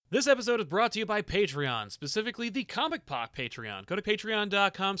This episode is brought to you by Patreon, specifically the Comic Pop Patreon. Go to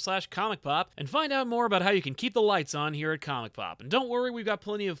patreon.com/comicpop and find out more about how you can keep the lights on here at Comic Pop. And don't worry, we've got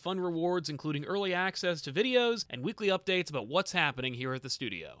plenty of fun rewards, including early access to videos and weekly updates about what's happening here at the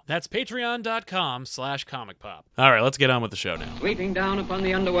studio. That's patreon.com/comicpop. All right, let's get on with the show now. Sweeping down upon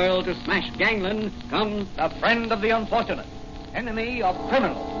the underworld to smash gangland comes the friend of the unfortunate, enemy of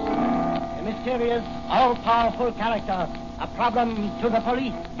criminals. A mysterious, all-powerful character, a problem to the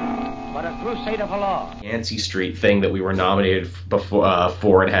police, but a crusader for law. Yancey Street thing that we were nominated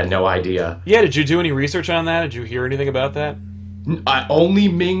for and had no idea. Yeah, did you do any research on that? Did you hear anything about that? Only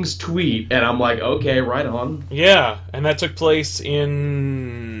Ming's tweet, and I'm like, okay, right on. Yeah, and that took place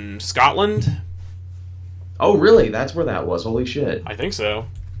in Scotland? Oh, really? That's where that was? Holy shit. I think so.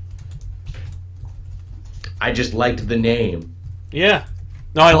 I just liked the name. Yeah.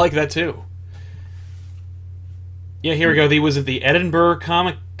 No, I like that too. Yeah, here we go. He was at the Edinburgh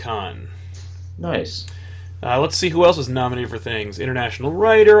Comic Con. Nice. Let's see who else was nominated for things. International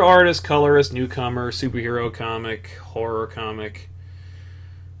writer, artist, colorist, newcomer, superhero comic, horror comic,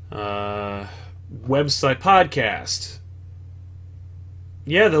 website, podcast.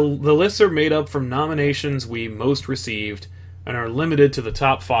 Yeah, the lists are made up from nominations we most received and are limited to the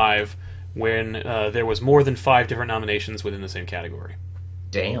top 5 when there was more than 5 different nominations within the same category.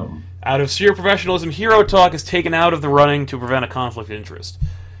 Damn. Out of sheer professionalism, Hero Talk is taken out of the running to prevent a conflict of interest.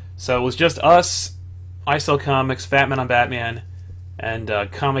 So it was just us, I Sell Comics, Fat Man on Batman, and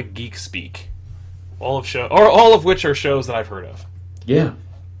Comic Geek Speak. All of which are shows that I've heard of. Yeah.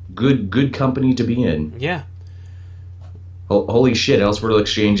 Good company to be in. Yeah. Holy shit, Elseworld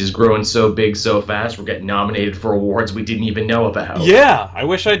Exchange is growing so big so fast, we're getting nominated for awards we didn't even know about. Yeah, I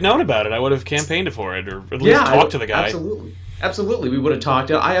wish I'd known about it. I would have campaigned for it, or at least talked to the guy. Absolutely, we would have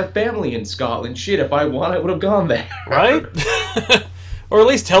talked. I have family in Scotland. Shit, if I won, I would have gone there. Right? Or at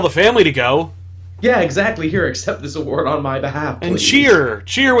least tell the family to go. Yeah, exactly. Here, accept this award on my behalf, please. And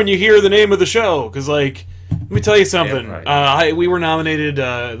cheer when you hear the name of the show, because, like, let me tell you something. Yeah, right. We were nominated,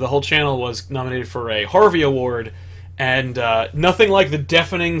 the whole channel was nominated for a Harvey Award, and nothing like the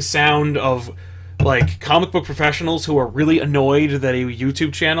deafening sound of, like, comic book professionals who are really annoyed that a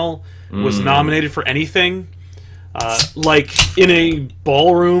YouTube channel was nominated for anything. Like in a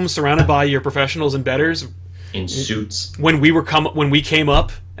ballroom surrounded by your professionals and betters in suits when we came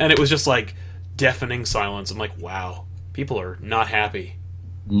up, and it was just like deafening silence. I'm like, wow, people are not happy.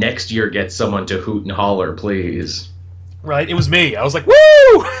 Next year, get someone to hoot and holler, please. Right? It was me. I was like,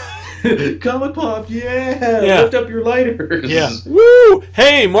 woo! Comic Pop, yeah! Lift up your lighters. Yeah. Woo!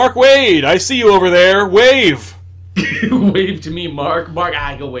 Hey, Mark Wade, I see you over there. Wave. Wave to me, Mark. Mark,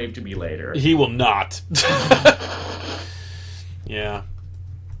 he'll wave to me later. He will not. Yeah.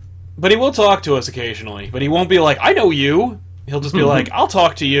 But he will talk to us occasionally. But he won't be like, I know you. He'll just be like, I'll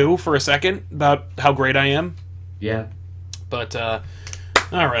talk to you for a second about how great I am. Yeah. But, all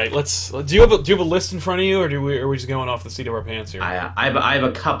right, do you have a list in front of you, or are we just going off the seat of our pants here? I have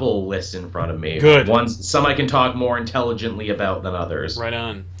a couple lists in front of me. Good. Some I can talk more intelligently about than others. Right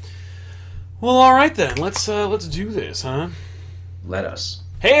on. Well, all right then. Let's do this, huh? Let us.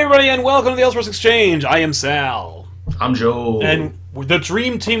 Hey, everybody, and welcome to the Elseworlds Exchange. I am Sal. I'm Joe. And the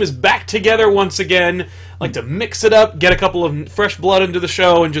Dream Team is back together once again. Like to mix it up, get a couple of fresh blood into the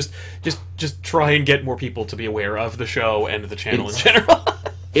show, and just try and get more people to be aware of the show and the channel in general.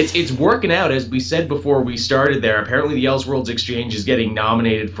 It's working out, as we said before we started there. Apparently the Elseworlds Exchange is getting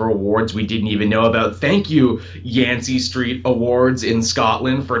nominated for awards we didn't even know about. Thank you, Yancey Street Awards in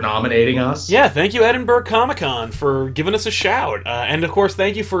Scotland, for nominating us. Yeah, thank you, Edinburgh Comic Con, for giving us a shout. And, of course,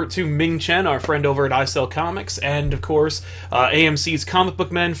 thank you to Ming Chen, our friend over at I Sell Comics, and, of course, AMC's Comic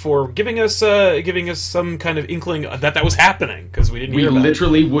Book Men for giving us some kind of inkling that was happening, because we didn't hear about it. We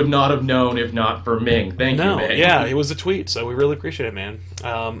literally would not have known if not for Ming. Thank you, Ming. Yeah, it was a tweet, so we really appreciate it, man.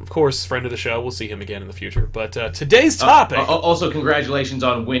 Of course, friend of the show. We'll see him again in the future. But today's topic... also, congratulations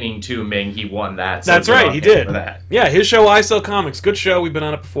on winning, too, Ming. He won that. So that's right, he did. For that. Yeah, his show, I Sell Comics. Good show. We've been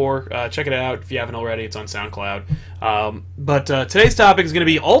on it before. Check it out if you haven't already. It's on SoundCloud. But today's topic is going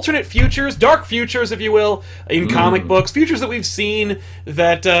to be alternate futures, dark futures, if you will, in comic books. Futures that we've seen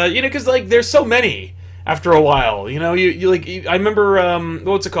that, because, like, there's so many after a while. I remember,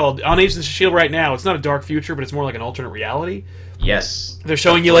 what's it called? On Agents of S.H.I.E.L.D. right now, it's not a dark future, but it's more like an alternate reality. Yes. They're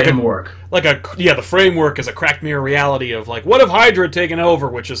showing you the framework is a cracked mirror reality of like, what if Hydra had taken over?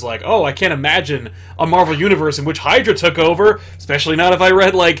 Which is like, oh, I can't imagine a Marvel universe in which Hydra took over, especially not if I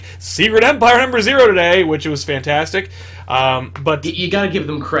read like Secret Empire #0 today, which was fantastic. But you got to give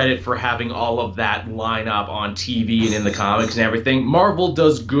them credit for having all of that line up on TV and in the comics and everything. Marvel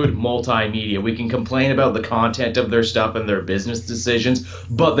does good multimedia. We can complain about the content of their stuff and their business decisions,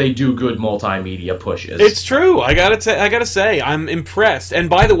 but they do good multimedia pushes. it's true. I gotta say, I'm impressed. And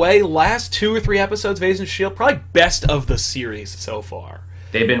by the way, last 2 or 3 episodes of Agents of S.H.I.E.L.D., probably best of the series so far.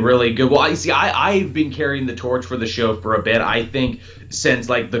 They've been really good. Well, I've been carrying the torch for the show for a bit. I think since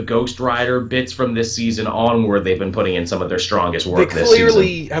like the Ghost Rider bits from this season onward, they've been putting in some of their strongest work They this season.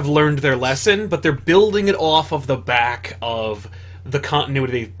 clearly have learned their lesson, but they're building it off of the back of the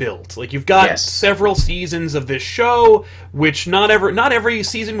continuity they've built. Like, you've got several seasons of this show, which not every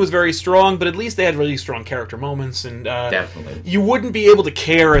season was very strong, but at least they had really strong character moments, and Definitely. you wouldn't be able to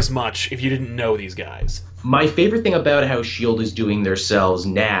care as much if you didn't know these guys. My favorite thing about how S.H.I.E.L.D. is doing themselves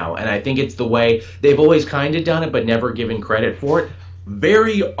now, and I think it's the way they've always kind of done it but never given credit for it,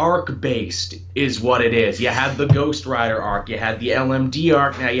 very arc-based is what it is. You had the Ghost Rider arc, you had the LMD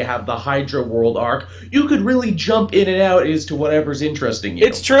arc, now you have the Hydra World arc. You could really jump in and out as to whatever's interesting you.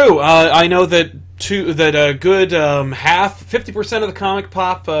 It's true. I know that a good 50% of the Comic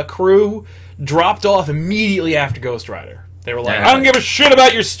Pop crew dropped off immediately after Ghost Rider. They were like, I don't give a shit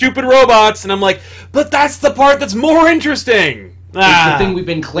about your stupid robots, and I'm like, but that's the part that's more interesting. It's the thing we've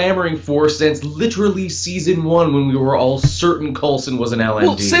been clamoring for since literally season 1 when we were all certain Coulson was an LMD.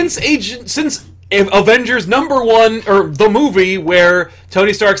 Well, since Avengers #1, or the movie where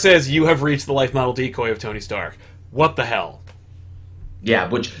Tony Stark says, you have reached the life model decoy of Tony Stark. What the hell? Yeah,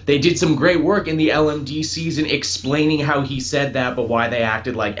 which they did some great work in the LMD season explaining how he said that, but why they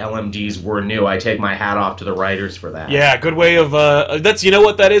acted like LMDs were new. I take my hat off to the writers for that. Yeah, good way of, you know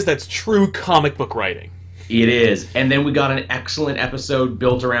what that is? That's true comic book writing. It is. And then we got an excellent episode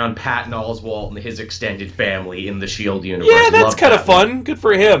built around Patton Oswalt and his extended family in the S.H.I.E.L.D. universe. Yeah, that's kind of fun. Good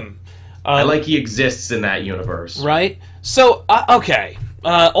for him. I like he exists in that universe. Right? So, okay.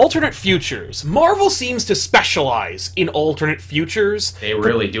 Alternate futures. Marvel seems to specialize in alternate futures. They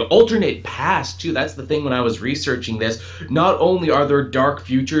really do. Alternate past, too. That's the thing when I was researching this. Not only are there dark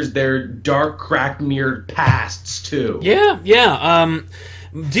futures, they're dark, cracked, mirrored pasts, too. Yeah.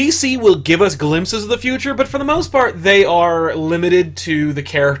 DC will give us glimpses of the future, but for the most part, they are limited to the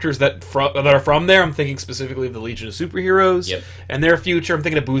characters that are from there. I'm thinking specifically of the Legion of Superheroes and their future. I'm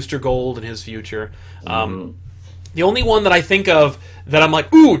thinking of Booster Gold and his future. The only one that I think of that I'm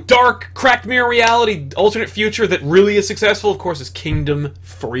like, ooh, dark, cracked mirror reality, alternate future that really is successful, of course, is Kingdom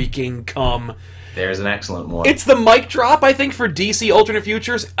freaking Come. There's an excellent one. It's the mic drop, I think, for DC alternate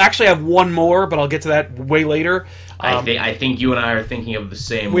futures. Actually, I have one more, but I'll get to that way later. I think you and I are thinking of the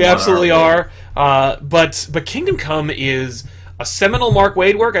same We one, absolutely aren't are. But Kingdom Come is a seminal Mark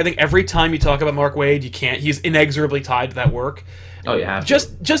Waid work. I think every time you talk about Mark Waid, he's inexorably tied to that work. Oh, you have to.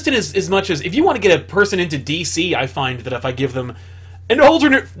 Just in as much as, if you want to get a person into DC, I find that if I give them an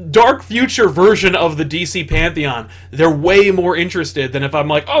alternate dark future version of the DC Pantheon, they're way more interested than if I'm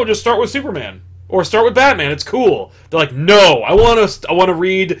like, oh, just start with Superman. Or start with Batman, it's cool. They're like, no, I want to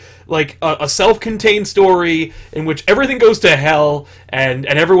read like a self-contained story in which everything goes to hell and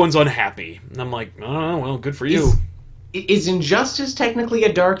everyone's unhappy. And I'm like, oh, well, good for you. Is Injustice technically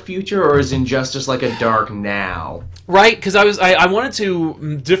a dark future, or is Injustice like a dark now? Right, because I wanted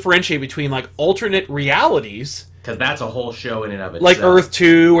to differentiate between like alternate realities, because that's a whole show in and of itself. like Earth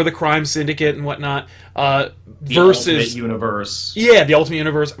 2 or the Crime Syndicate and whatnot, versus the Ultimate Universe. Yeah, the Ultimate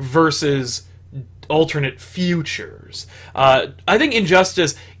Universe versus alternate futures. I think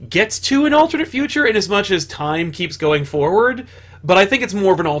Injustice gets to an alternate future in as much as time keeps going forward, but I think it's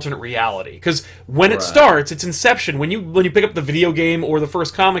more of an alternate reality, because when it starts, it's Inception. When you pick up the video game or the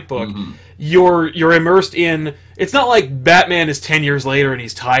first comic book, you're immersed in. It's not like Batman is 10 years later and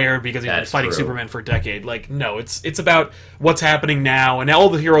he's tired because he's been fighting Superman for a decade. Like, no, it's about what's happening now, and all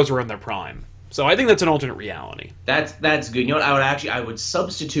the heroes are in their prime. So I think that's an alternate reality. That's good. You know what? I would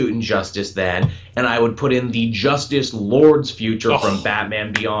substitute Injustice then, and I would put in the Justice Lord's future from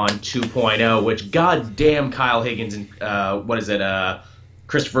Batman Beyond 2.0, which goddamn Kyle Higgins and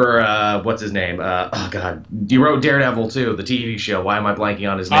Christopher what's his name? Oh god, he wrote Daredevil too, the TV show. Why am I blanking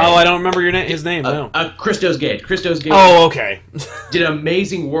on his name? Oh, I don't remember his name. No. Christos Gage. Oh, okay. Did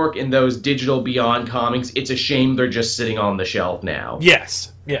amazing work in those digital Beyond comics. It's a shame they're just sitting on the shelf now.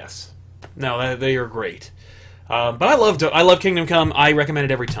 Yes. No, they are great. But I love Kingdom Come. I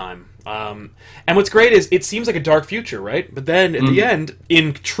recommend it every time. And what's great is it seems like a dark future, right? But then at the end,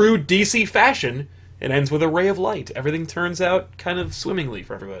 in true DC fashion, it ends with a ray of light. Everything turns out kind of swimmingly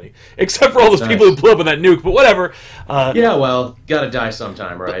for everybody, except for all those people who blew up in that nuke. But whatever. Yeah, well, gotta die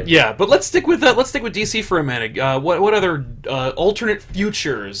sometime, right? Yeah, but let's stick with DC for a minute. What other alternate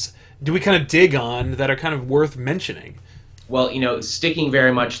futures do we kind of dig on that are kind of worth mentioning? Well, sticking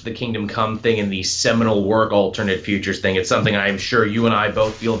very much to the Kingdom Come thing and the seminal work alternate futures thing, it's something I'm sure you and I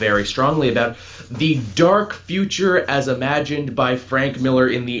both feel very strongly about. The dark future as imagined by Frank Miller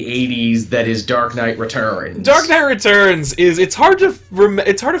in the 80s that is Dark Knight Returns. Dark Knight Returns it's hard to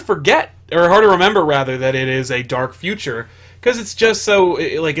forget, or hard to remember rather, that it is a dark future, because it's just so,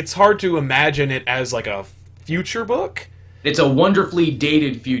 it's hard to imagine it as like a future book. It's a wonderfully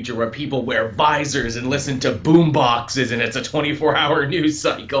dated future where people wear visors and listen to boom boxes, and it's a 24-hour news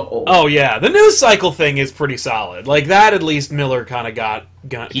cycle. Oh yeah, the news cycle thing is pretty solid. Like that, at least Miller kind of got.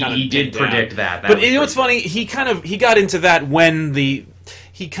 He did predict that. But you know what's funny? He got into that when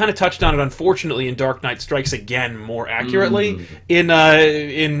he kind of touched on it, unfortunately, in Dark Knight Strikes Again more accurately. In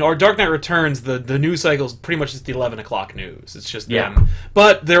our Dark Knight Returns, the news cycle is pretty much just the 11 o'clock news. It's just them.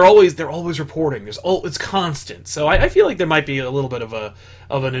 But they're always reporting. It's constant. So I feel like there might be a little bit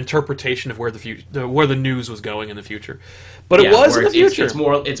of an interpretation of where the news was going in the future. But it was in the future.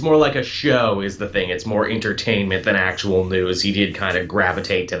 It's more like a show is the thing. It's more entertainment than actual news. He did kind of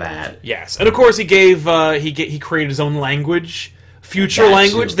gravitate to that. Yes, and of course he created his own language. Future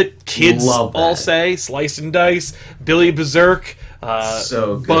language that kids all say, Slice and Dice, Billy Berserk,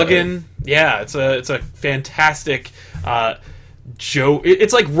 so good. Buggin'. Yeah, it's a fantastic joke.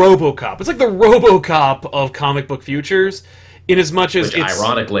 It's like RoboCop. It's like the RoboCop of comic book futures, in as much as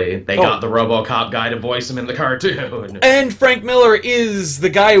ironically, they got the RoboCop guy to voice him in the cartoon. And Frank Miller is the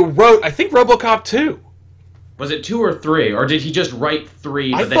guy who wrote, I think, RoboCop 2. Was it 2 or 3, or did he just write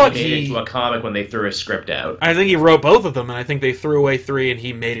 3, but then he made it into a comic when they threw his script out? I think he wrote both of them, and I think they threw away 3, and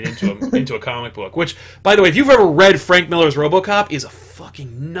he made it into a comic book. Which, by the way, if you've ever read Frank Miller's RoboCop, is a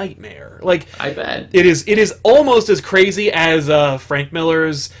fucking nightmare. Like, I bet it is almost as crazy as Frank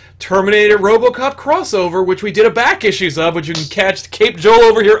Miller's Terminator RoboCop crossover, which we did a back issues of, which you can catch Cape Joel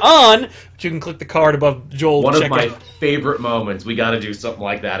over here on. But you can click the card above Joel. One of my favorite moments. We got to do something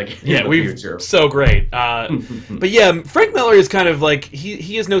like that again. Yeah, in the future. So great. But yeah, Frank Miller is kind of like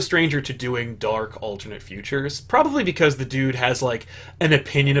he is no stranger to doing dark alternate futures. Probably because the dude has like an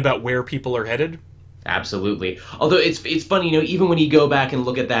opinion about where people are headed. Absolutely. Although it's funny, even when you go back and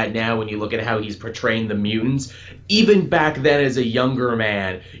look at that now, when you look at how he's portraying the mutants, even back then as a younger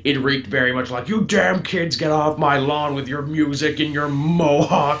man, it reeked very much like, you damn kids, get off my lawn with your music and your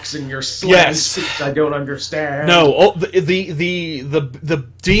mohawks and your slang suits I don't understand. No, the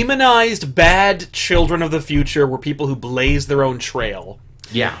demonized bad children of the future were people who blaze their own trail.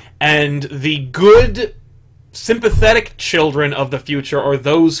 Yeah. And the good sympathetic children of the future are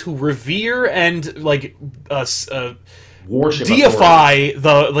those who revere and worship, deify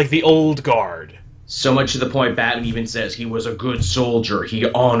the old guard. So much to the point Batman even says he was a good soldier. He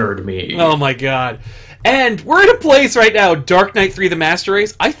honored me. Oh my god. And we're in a place right now, Dark Knight 3 The Master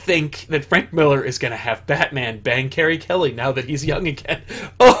Race. I think that Frank Miller is going to have Batman bang Carrie Kelly now that he's young again.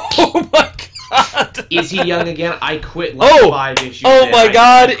 Oh my god. Is he young again? I quit 5 issues. Oh my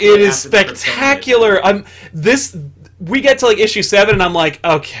god, it is spectacular. We get to issue 7 and I'm like,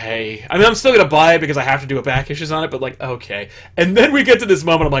 okay. I mean, I'm still gonna buy it because I have to do a back issues on it, but okay. And then we get to this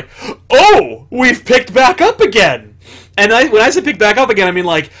moment, I'm like, oh, we've picked back up again. And when I say pick back up again, I mean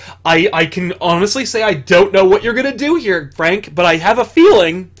I can honestly say I don't know what you're gonna do here, Frank, but I have a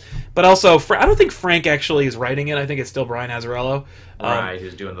feeling. But also, I don't think Frank actually is writing it. I think it's still Brian Azzarello. Right,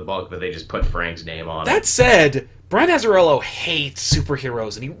 who's doing the bulk, but they just put Frank's name on it. That said, Brian Azzarello hates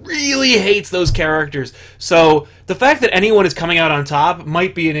superheroes, and he really hates those characters. So the fact that anyone is coming out on top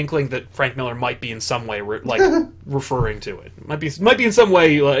might be an inkling that Frank Miller might be in some way referring to it. Might be in some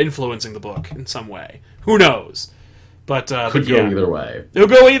way influencing the book in some way. Who knows? But could go either way. It'll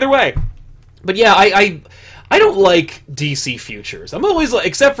go either way. But yeah, I don't like DC futures. I'm always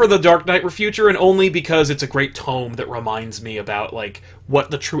except for the Dark Knight future, and only because it's a great tome that reminds me about what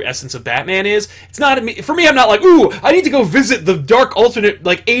the true essence of Batman is. It's not for me. I'm not like, ooh, I need to go visit the dark alternate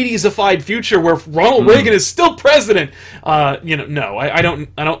 80s-ified future where Ronald Reagan is still president. No, I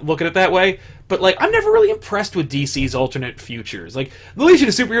don't look at it that way. But I'm never really impressed with DC's alternate futures. The Legion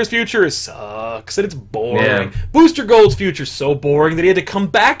of Superheroes future sucks and it's boring. Yeah. Booster Gold's future's so boring that he had to come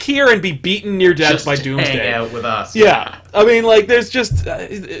back here and be beaten near death by Doomsday. Hang out with us. Yeah. I mean, there's just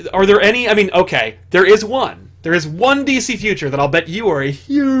are there any? I mean, okay, there is one. There is one DC future that I'll bet you are a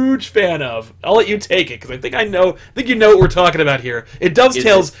huge fan of. I'll let you take it because I think you know what we're talking about here. It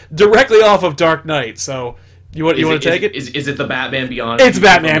dovetails directly off of Dark Knight. So you want to take it? Is it the Batman Beyond? It's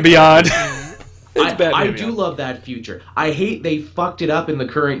Batman Beyond. I do love that future. I hate they fucked it up in the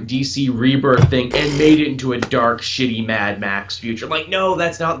current DC Rebirth thing and made it into a dark, shitty Mad Max future. Like, no,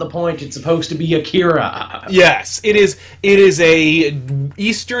 that's not the point. It's supposed to be Akira. Yes, it is. It is a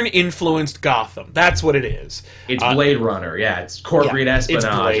Eastern-influenced Gotham. That's what it is. It's Blade Runner. Yeah, it's corporate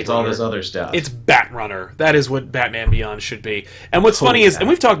espionage. It's all this other stuff. It's Batrunner. That is what Batman Beyond should be. And what's funny is, and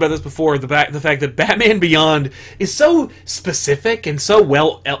we've talked about this before, the fact that Batman Beyond is so specific and so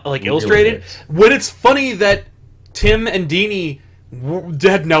well illustrated. When it's funny that Tim and Dini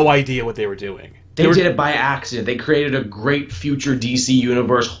had no idea what they were doing. They did it by accident. They created a great future DC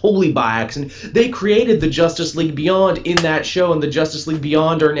universe wholly by accident. They created the Justice League Beyond in that show, and the Justice League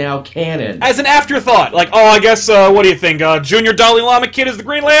Beyond are now canon. As an afterthought. Like, I guess, what do you think? Junior Dalai Lama Kid is the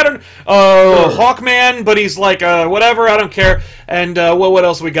Green Lantern? Hawkman, but he's like, whatever, I don't care. And, what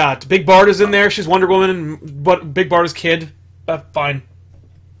else we got? Big Barda's in there. She's Wonder Woman, but Big Barda's kid. Fine.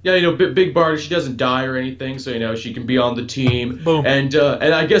 Yeah, Big Barda, she doesn't die or anything, so, she can be on the team. Boom. And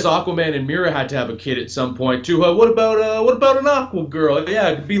I guess Aquaman and Mira had to have a kid at some point, too. What about an Aqua girl? Yeah,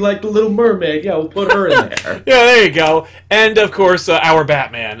 it could be like the Little Mermaid. Yeah, we'll put her in there. Yeah, there you go. And, of course, our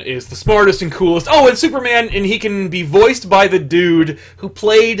Batman is the smartest and coolest. Oh, and Superman, and he can be voiced by the dude who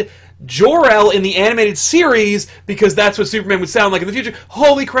played Jor-El in the animated series, because that's what Superman would sound like in the future.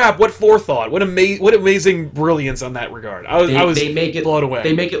 Holy crap, what forethought. What amazing brilliance on that regard. I was blown away.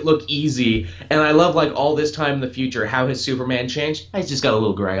 They make it look easy, and I love, all this time in the future, how his Superman changed. He's just got a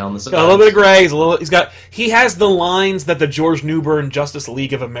little gray on the side. Got a little bit of gray. He has the lines that the George Newbern Justice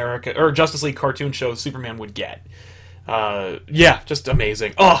League of America, or Justice League cartoon show Superman would get. Yeah, just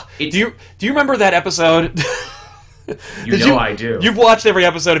amazing. Oh, do you remember that episode? I do. You've watched every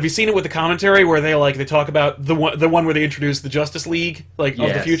episode. Have you seen it with the commentary where they talk about the one where they introduce the Justice League of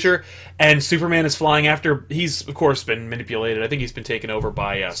the future, and Superman is flying after? He's of course been manipulated. I think he's been taken over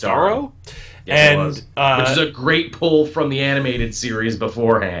by Starro. Yes, which is a great pull from the animated series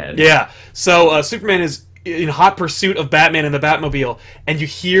beforehand. Yeah. So Superman is in hot pursuit of Batman in the Batmobile, and you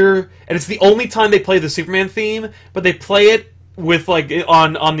hear, and it's the only time they play the Superman theme, but they play it with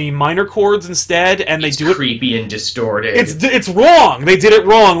on the minor chords instead, and it's creepy and distorted. It's wrong. They did it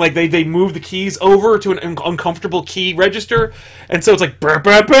wrong. They moved the keys over to an uncomfortable key register, and so it's like burr,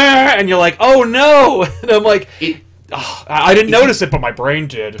 burr, burr, and you're like, oh no! And I'm like, I didn't notice it, but my brain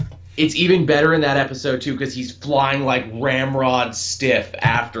did. It's even better in that episode too, because he's flying like Ramrod stiff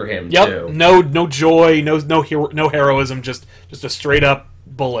after him. Yep. Too. No joy, no heroism, just a straight up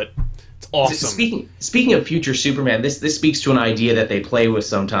bullet. Awesome. Speaking of future Superman, this speaks to an idea that they play with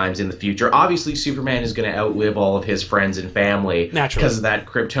sometimes in the future. Obviously, Superman is going to outlive all of his friends and family because of that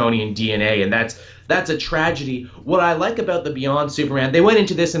Kryptonian DNA, and that's a tragedy. What I like about the Beyond Superman, they went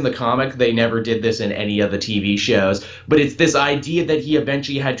into this in the comic, they never did this in any of the TV shows, but it's this idea that he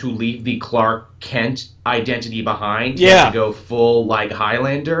eventually had to leave the Clark Kent identity behind. He had to go full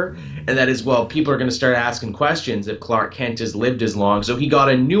Highlander, and that is, people are going to start asking questions if Clark Kent has lived as long. So he got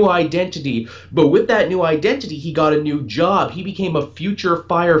a new identity, but with that new identity, he got a new job. He became a future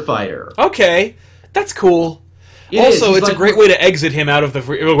firefighter. Okay, that's cool. Also, it's a great way to exit him out of the...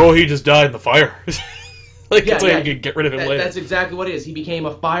 he just died in the fire. You can get rid of him later. That's exactly what it is. He became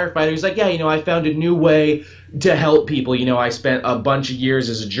a firefighter. He's like, I found a new way to help people. I spent a bunch of years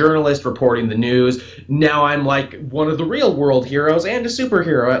as a journalist reporting the news. Now I'm like one of the real world heroes and a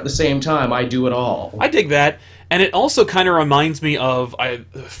superhero at the same time. I do it all. I dig that. And it also kind of reminds me of,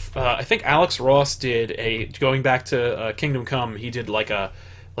 I think Alex Ross did going back to Kingdom Come, he did like a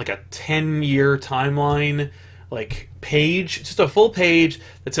 10-year timeline page, just a full page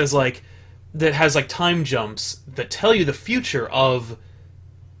that says that has time jumps that tell you the future of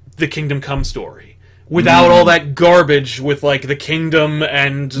the Kingdom Come story without all that garbage with the kingdom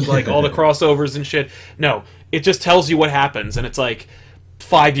and all the crossovers and shit. No, it just tells you what happens, and it's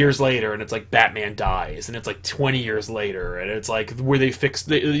 5 years later, and it's Batman dies, and it's 20 years later, and it's where they fix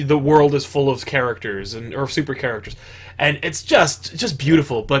the world is full of characters or super characters, and it's just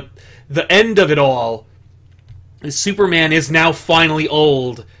beautiful. But the end of it all is Superman is now finally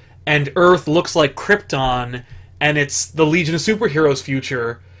old, and Earth looks like Krypton, and it's the Legion of Superheroes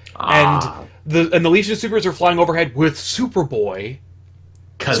future, and the Legion of Superheroes are flying overhead with Superboy.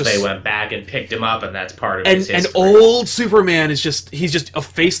 Because they went back and picked him up, and that's part of his history. And old Superman he's just a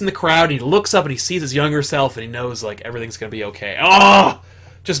face in the crowd, and he looks up and he sees his younger self, and he knows everything's gonna be okay.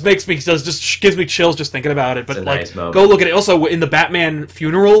 Just gives me chills just thinking about it. But nice moment. Go look at it. Also, in the Batman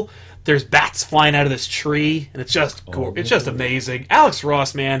funeral, there's bats flying out of this tree, and it's just amazing. Alex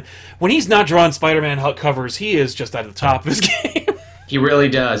Ross, man, when he's not drawing Spider-Man covers, he is just at the top of his game. He really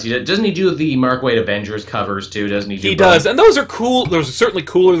does. Doesn't he do the Mark Waid Avengers covers too? Doesn't he? He does, and those are cool. Those are certainly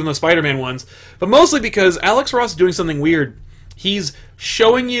cooler than the Spider-Man ones, but mostly because Alex Ross is doing something weird. He's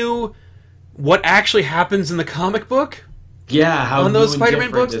showing you what actually happens in the comic book. Yeah, how on those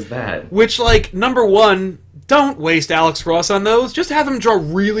Spider-Man books is that? Which, like, number one, don't waste Alex Ross on those. Just have him draw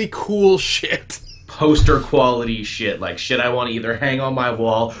really cool shit. Poster quality shit, like shit I want to either hang on my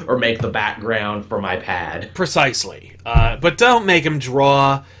wall or make the background for my pad. Precisely. But don't make him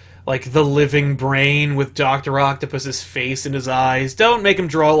draw, like, the living brain with Dr. Octopus's face in his eyes. Don't make him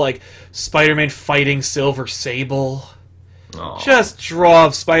draw, like, Spider-Man fighting Silver Sable. Aww. Just draw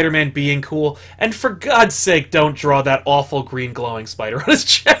Spider-Man being cool. And for God's sake, don't draw that awful green glowing spider on his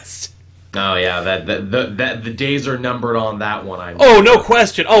chest. Oh yeah, the days are numbered on that one. Oh, no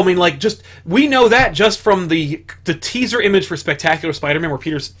question. Oh, I mean, like, just we know that just from the teaser image for Spectacular Spider-Man, where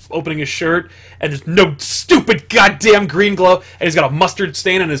Peter's opening his shirt and there's no stupid goddamn green glow, and he's got a mustard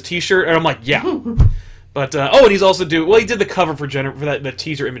stain on his T-shirt, and I'm like, yeah. But and he's also he did the cover for the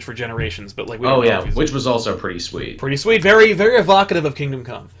teaser image for Generations, but like, we don't know which was also pretty sweet. Pretty sweet, very very evocative of Kingdom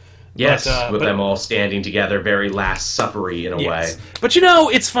Come. Yes, with them all standing together, very Last Supper-y in a way. But you know,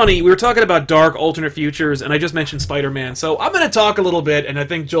 it's funny, we were talking about dark alternate futures, and I just mentioned Spider-Man, so I'm going to talk a little bit, and I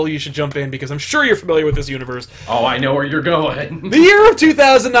think, Joel, you should jump in, because I'm sure you're familiar with this universe. Oh, I know where you're going. The year of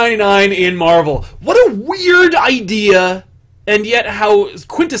 2099 in Marvel. What a weird idea, and yet how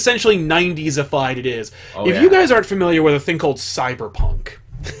quintessentially 90s-ified it is. If you guys aren't familiar with a thing called cyberpunk...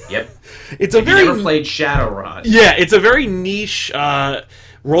 Yep. It's a very... You never played Shadowrun. Yeah, it's a very niche...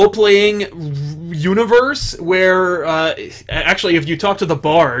 role-playing universe where, actually, if you talk to the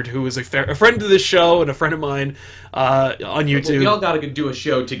Bard, who is a friend of this show and a friend of mine on YouTube... We all gotta do a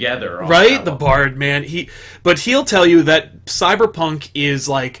show together. Right? The Bard, man. But he'll tell you that cyberpunk is,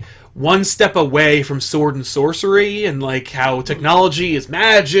 like, one step away from sword and sorcery, and, like, how technology is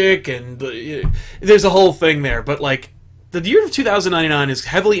magic, and there's a whole thing there. But, like, the year of 2099 is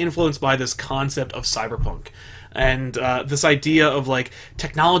heavily influenced by this concept of cyberpunk. And this idea of, like,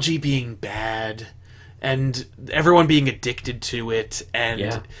 technology being bad and everyone being addicted to it,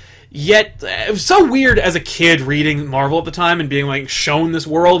 and yet it was so weird as a kid reading Marvel at the time and being, like, shown this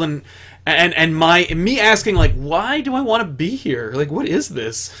world, and me asking, like, why do I want to be here? Like, what is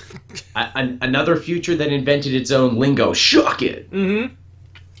this? Another future that invented its own lingo. Shock it! Mm-hmm.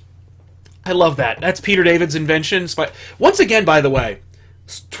 I love that. That's Peter David's invention. Once again, by the way,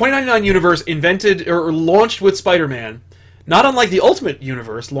 2099 Universe invented or launched with Spider-Man, not unlike the Ultimate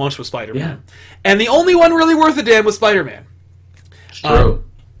Universe launched with Spider-Man. Yeah. And the only one really worth a damn was Spider-Man. It's true.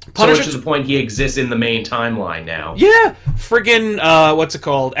 So much to the point he exists in the main timeline now. Yeah. Friggin', what's it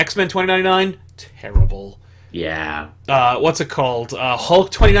called? X-Men 2099? Terrible. Yeah. What's it called?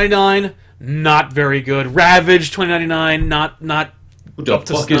 Hulk 2099? Not very good. Ravage 2099? Not Who the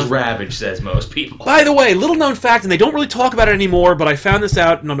fuck is Ravage, says most people. By the way, little known fact, and they don't really talk about it anymore, but I found this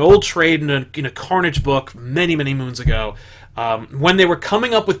out in an old trade in a Carnage book many, many moons ago. When they were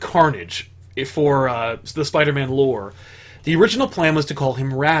coming up with Carnage for the Spider-Man lore, the original plan was to call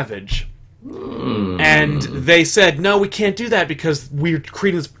him Ravage. And they said, no, we can't do that because we're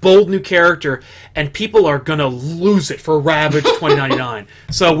creating this bold new character and people are going to lose it for Ravage 2099.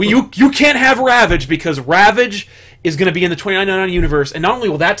 So you can't have Ravage because Ravage is going to be in the 2099 universe, and not only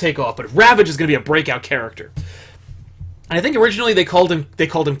will that take off, but Ravage is going to be a breakout character. And I think originally they called him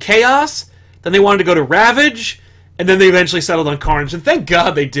Chaos, then they wanted to go to Ravage, and then they eventually settled on Carnage, and thank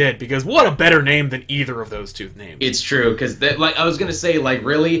God they did, because what a better name than either of those two names. It's true, because like I was going to say, like,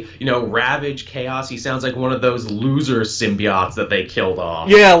 really, Ravage, Chaos, he sounds like one of those loser symbiotes that they killed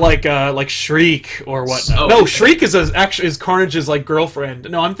off. Yeah, like Shriek or whatnot. No, Shriek is Carnage's, like, girlfriend.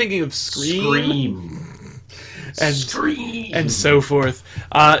 No, I'm thinking of Scream. And so forth.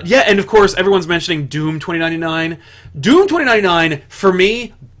 And of course, everyone's mentioning Doom 2099. Doom 2099, for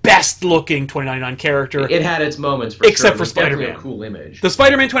me, best looking 2099 character. It had its moments, except for Spider-Man. A cool image. The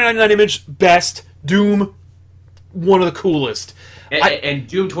Spider-Man 2099 image, best. Doom, one of the coolest. And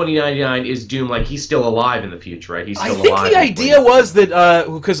Doom 2099 is Doom, like, he's still alive in the future, right? He's still alive. I think the idea was that,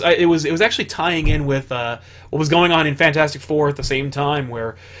 because it was actually tying in with what was going on in Fantastic Four at the same time,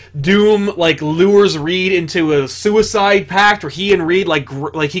 where Doom, like, lures Reed into a suicide pact, where he and Reed,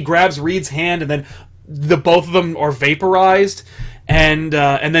 like he grabs Reed's hand, and then the both of them are vaporized. And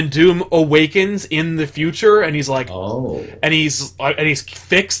then Doom awakens in the future, and he's like, and he's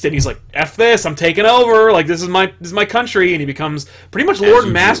fixed, and he's like, "F this, I'm taking over. Like, this is my country," and he becomes pretty much Lord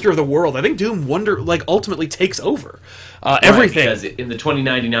and Master of the world. I think Doom ultimately takes over everything. Because in the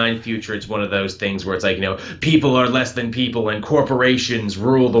 2099 future, it's one of those things where it's like, people are less than people, and corporations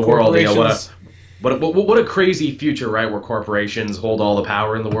rule the world. What a crazy future, right? Where corporations hold all the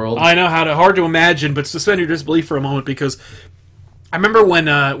power in the world. I know hard to imagine, but suspend your disbelief for a moment, because I remember when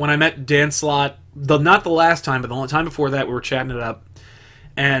I met Dan Slott, not the last time, but the time before that, we were chatting it up,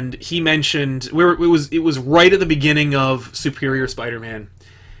 and he mentioned it was right at the beginning of Superior Spider-Man,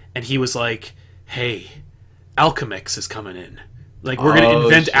 and he was like, "Hey, Alchemix is coming in. Like, we're going to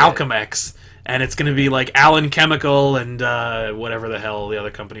invent Alchemix, and it's going to be like Allen Chemical and whatever the hell the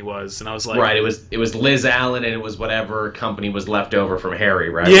other company was." And I was like, right, it was Liz Allen, and it was whatever company was left over from Harry,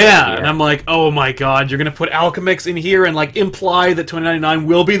 right? Yeah, and I'm like, oh my god, you're going to put Alchemix in here and like imply that 2099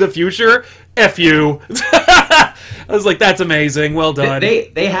 will be the future? F you. I was like, that's amazing. Well done.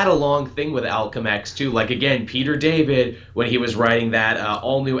 They had a long thing with Alchemax too. Like, again, Peter David, when he was writing that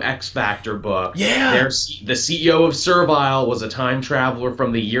all new X Factor book, yeah, the CEO of Servile was a time traveler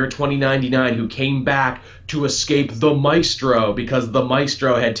from the year 2099 who came back to escape the Maestro because the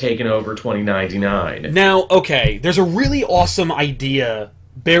Maestro had taken over 2099. Now, okay, there's a really awesome idea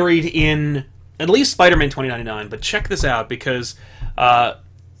buried in at least Spider-Man 2099, but check this out, because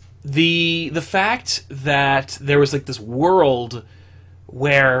the fact that there was like this world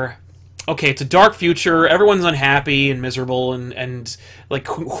where, okay, it's a dark future, everyone's unhappy and miserable, and like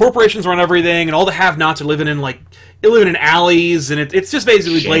corporations run everything, and all the have-nots are living in alleys, and it's just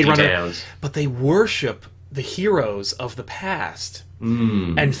basically Blade Runner. Towns. But they worship the heroes of the past.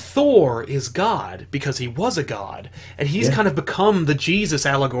 And Thor is God because he was a god, and he's kind of become the Jesus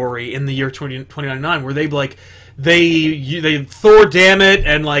allegory in the year 2099, where they Thor, damn it,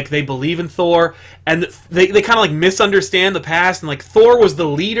 and like they believe in Thor, and they kind of like misunderstand the past, and like Thor was the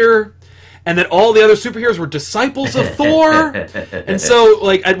leader, and that all the other superheroes were disciples of Thor. And so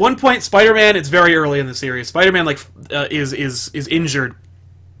like at one point, Spider-Man, it's very early in the series, Spider-Man is injured,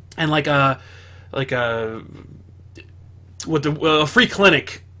 and a free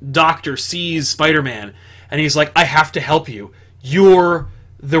clinic doctor sees Spider-Man, and he's like, I have to help you. You're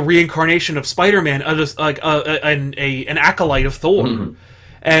the reincarnation of Spider-Man, an acolyte of Thor. Mm-hmm.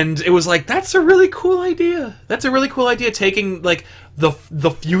 And it was like, that's a really cool idea. That's a really cool idea, taking like the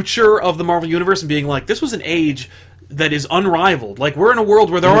future of the Marvel Universe and being like, this was an age that is unrivaled. Like, we're in a world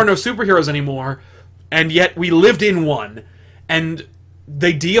where there are no superheroes anymore, and yet we lived in one, and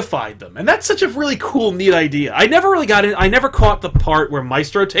they deified them. And that's such a really cool, neat idea. I never caught the part where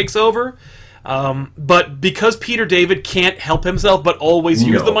Maestro takes over. But because Peter David can't help himself but always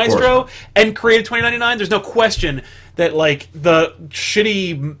use the Maestro and created 2099, there's no question that like the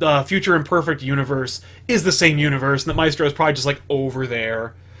shitty Future Imperfect universe is the same universe, and that Maestro is probably just like over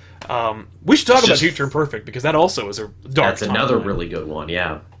there. We should talk about Future Imperfect, because that also is a dark. That's another really good one,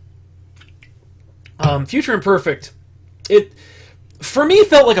 yeah. Future Imperfect, it for me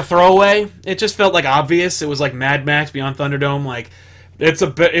felt like a throwaway. It just felt like obvious. It was like Mad Max Beyond Thunderdome, like. It's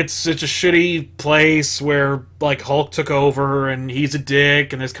a shitty place where like Hulk took over, and he's a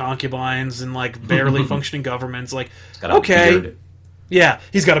dick, and there's concubines and like barely functioning governments. Like, okay, yeah,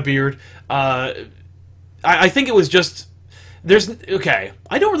 he's got a beard. I think it was just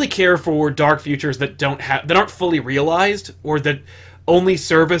I don't really care for dark futures that aren't fully realized, or that only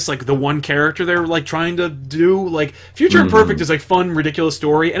service like the one character they're like trying to do. Like, Future Imperfect is like fun, ridiculous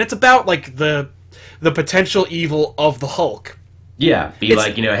story, and it's about like the potential evil of the Hulk. Yeah,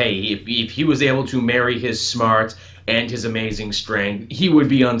 like, hey, if he was able to marry his smarts and his amazing strength, he would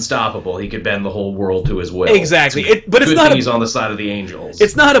be unstoppable. He could bend the whole world to his will. Exactly. But it's not. He's on the side of the angels.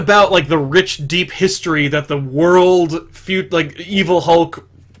 It's not about like the rich, deep history that the world, evil Hulk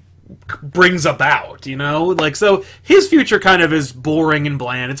brings about. Like, so his future kind of is boring and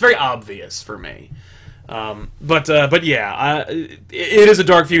bland. It's very obvious for me. But yeah, it is a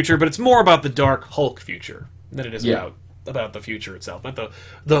dark future, but it's more about the dark Hulk future than it is about the future itself, not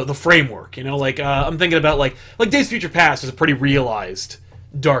the framework. I'm thinking about like Days of Future Past is a pretty realized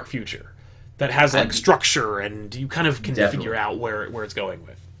dark future that has like structure, and you kind of can figure out where it's going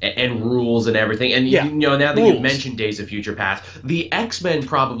with. And rules and everything. And now that you've mentioned Days of Future Past, the X-Men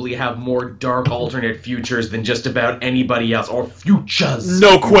probably have more dark alternate futures than just about anybody else, or futures.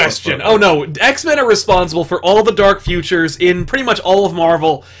 No question. Oh no, X-Men are responsible for all the dark futures in pretty much all of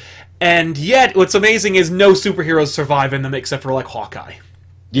Marvel. And yet, what's amazing is no superheroes survive in them except for, like, Hawkeye.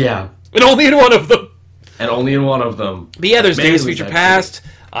 Yeah. And only in one of them. But yeah, there's Days of Future Past.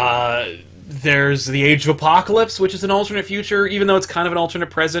 There's the Age of Apocalypse, which is an alternate future, even though it's kind of an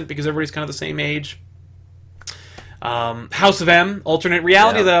alternate present because everybody's kind of the same age. House of M, alternate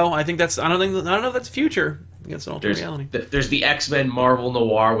reality, though. I think I don't know if that's future. against an alternate reality. There's the X-Men Marvel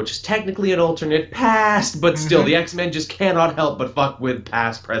Noir, which is technically an alternate past, but still, the X-Men just cannot help but fuck with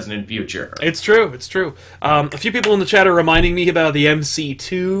past, present, and future. It's true. It's true. A few people in the chat are reminding me about the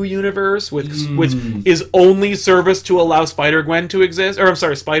MC2 universe, which is only service to allow Spider-Gwen to exist, or I'm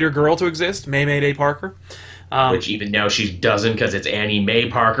sorry, Spider-Girl to exist, Mayday Parker. Which even now she doesn't, because it's Annie Mae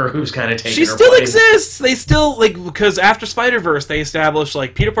Parker who's kind of taking she her still place. exists. They still, like, because after Spider-Verse, they established,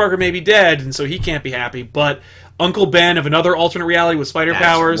 like, Peter Parker may be dead, and so he can't be happy, but Uncle Ben of another alternate reality with spider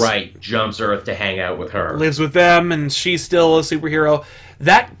powers, right, jumps Earth to hang out with her. lives with them, and she's still a superhero.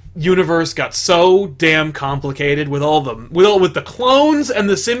 That universe got so damn complicated with with the clones and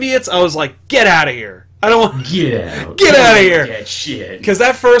the symbiotes. I was like, get out of here. I don't want Get out. Get out of here. Get shit. Because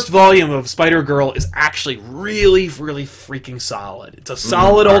that first volume of Spider-Girl is actually really, really freaking solid. It's a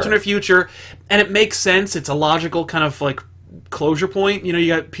solid alternate future, and it makes sense. It's a logical kind of like closure point. You know, you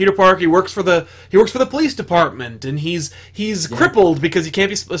got Peter Parker. He works for the police department, and he's crippled because he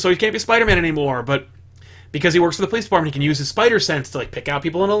can't be Spider-Man anymore. But because he works for the police department, he can use his spider sense to like pick out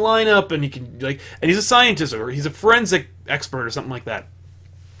people in a lineup, and he can and he's a scientist or he's a forensic expert or something like that.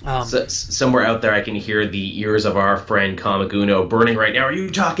 Somewhere out there I can hear the ears of our friend Kamaguno burning right now. Are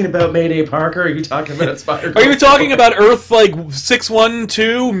you talking about Mayday Parker? Are you talking about Spider-Man? Are you talking about Earth,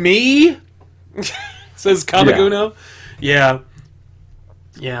 612, me? Says Kamaguno. Yeah.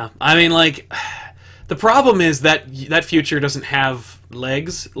 I mean, the problem is that future doesn't have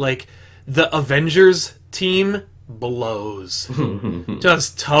legs. Like, the Avengers team blows.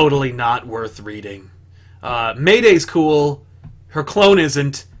 Just totally not worth reading. Mayday's cool. Her clone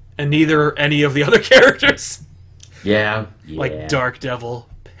isn't. And neither any of the other characters. Yeah. Like Dark Devil,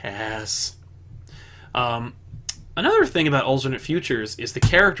 pass. Another thing about alternate futures is the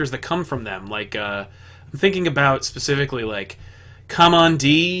characters that come from them. Like, I'm thinking about specifically, like,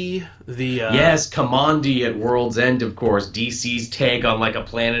 Kamandi, Yes, Kamandi at World's End, of course. DC's take on, like, a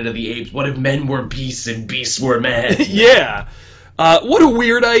Planet of the Apes. What if men were beasts and beasts were men? Yeah. What a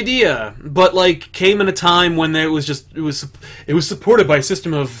weird idea, but came in a time when it was supported by a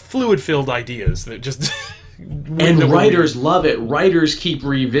system of fluid-filled ideas that just and writers love it. Writers keep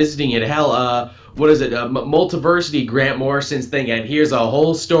revisiting it. Hell, what is it? Multiversity, Grant Morrison's thing, and here's a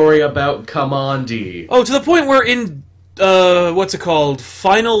whole story about Kamandi. Oh, to the point where in what's it called?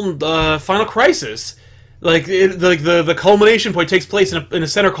 Final Crisis. The culmination point takes place in a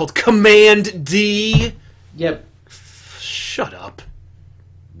center called Command D. Yep. Shut up.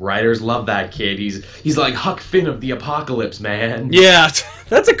 Writers love that kid. He's like Huck Finn of the Apocalypse, man. Yeah,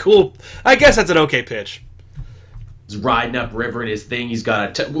 that's a cool... I guess that's an okay pitch. He's riding up river in his thing. He's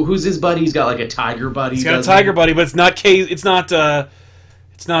got who's his buddy? He's got like a tiger buddy. He's got a tiger buddy, but it's not the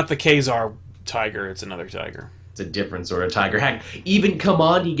Khazar tiger. It's another tiger. It's a different sort of tiger. Heck, even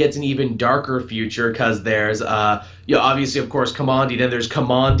Kamandi gets an even darker future because there's, obviously, of course, Kamandi. Then there's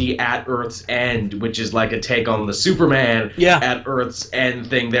Kamandi at Earth's End, which is like a take on the Superman at Earth's End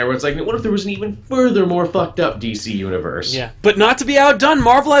thing there, where it's like, what if there was an even further, more fucked up DC universe? Yeah, but not to be outdone,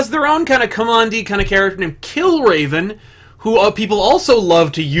 Marvel has their own kind of Kamandi kind of character named Killraven, who people also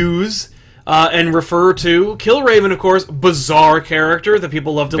love to use and refer to. Killraven, of course, bizarre character that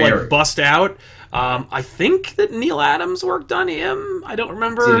people love to bust out. I think that Neil Adams worked on him. I don't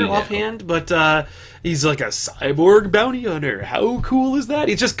remember offhand, but he's like a cyborg bounty hunter. How cool is that?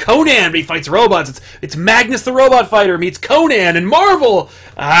 He's just Conan, but he fights robots. It's Magnus the Robot Fighter meets Conan and Marvel.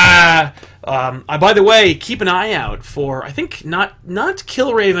 By the way, keep an eye out for, I think, not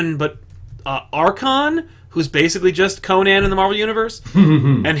Killraven, but Archon, who's basically just Conan in the Marvel Universe,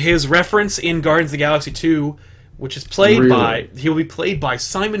 and his reference in Guardians of the Galaxy 2, which is he'll be played by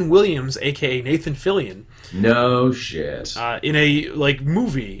Simon Williams, a.k.a. Nathan Fillion. No shit. In a,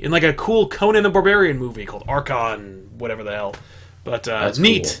 movie, in a cool Conan the Barbarian movie called Archon, whatever the hell. But, that's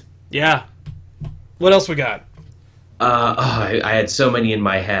neat. Cool. Yeah. What else we got? I had so many in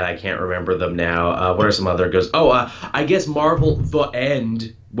my head, I can't remember them now. What are some other goes? I guess Marvel The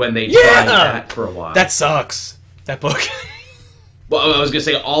End, when they tried that for a while. That sucks. That book. Well, I was going to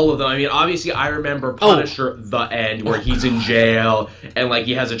say all of them. I mean, obviously, I remember Punisher The End, where he's in jail, and,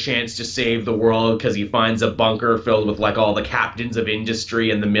 he has a chance to save the world because he finds a bunker filled with, all the captains of industry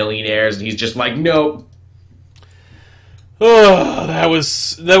and the millionaires, and he's just like, nope. Oh, that was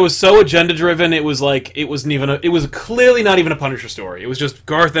so agenda-driven, it was clearly not even a Punisher story. It was just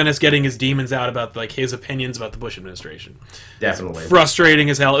Garth Ennis getting his demons out about, his opinions about the Bush administration. Definitely. Frustrating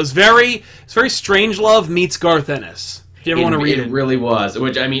as hell. It's very Strangelove meets Garth Ennis. If you ever want to read it. It really was.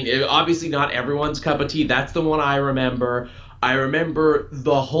 Which, I mean, obviously not everyone's cup of tea. That's the one I remember. I remember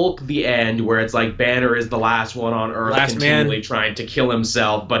the Hulk, the end, where it's like Banner is the last one on Earth, continually trying to kill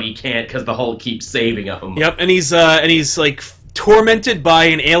himself, but he can't because the Hulk keeps saving him. Yep, and he's like tormented by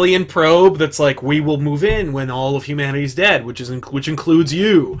an alien probe that's like, we will move in when all of humanity's dead, which includes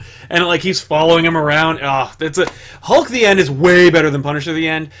you, and like he's following him around. Hulk the end is way better than Punisher the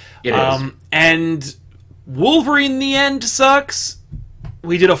end. It is. And Wolverine the end sucks.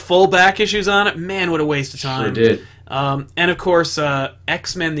 We did a full back issues on it. Man, what a waste of time. Sure did. And of course,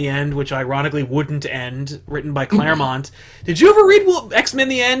 X-Men the End, which ironically wouldn't end, written by Claremont. Did you ever read X-Men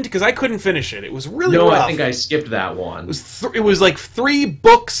the End? Because I couldn't finish it. It was really rough. No, I think I skipped that one. It was like 3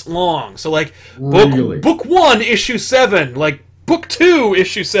 books long. So like Really? book 1, issue 7, like book 2,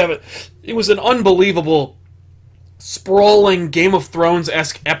 issue 7. It was an unbelievable, sprawling Game of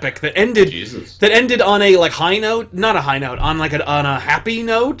Thrones-esque epic that ended on a like high note, not a high note, on like on a happy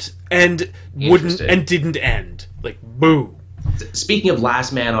note, and didn't end. Like, boo. Speaking of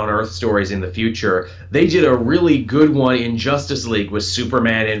Last Man on Earth stories in the future, they did a really good one in Justice League with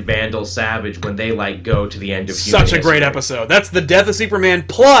Superman and Vandal Savage when they like go to the end of human Such a great episode. That's the death of Superman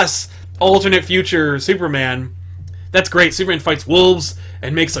plus alternate future Superman. That's great. Superman fights wolves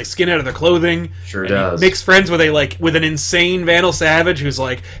and makes like skin out of their clothing. Sure does. Makes friends with an insane Vandal Savage who's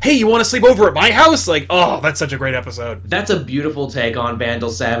like, "Hey, you want to sleep over at my house?" Like, oh, that's such a great episode. That's a beautiful take on Vandal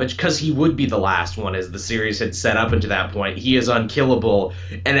Savage because he would be the last one, as the series had set up until that point. He is unkillable,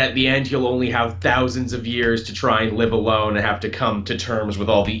 and at the end, he'll only have thousands of years to try and live alone and have to come to terms with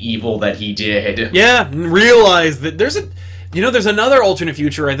all the evil that he did. Yeah, and realize that there's another alternate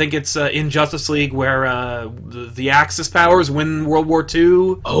future. I think it's in Justice League where the Axis powers win World War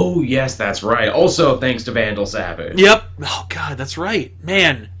II. Oh, yes, that's right. Also, thanks to Vandal Savage. Yep. Oh, God, that's right.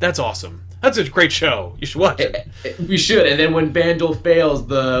 Man, that's awesome. That's a great show. You should watch it. We should. And then when Vandal fails,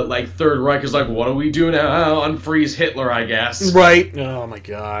 the Third Reich is like, what do we do now? Unfreeze Hitler, I guess. Right. Oh, my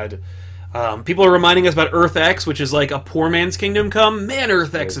God. People are reminding us about Earth X, which is like a poor man's Kingdom Come. Man,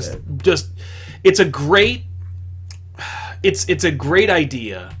 Earth X is just... It's a great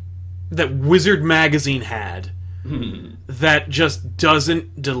idea that Wizard Magazine had that just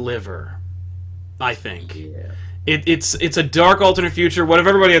doesn't deliver, I think. Yeah. It's a dark alternate future. What if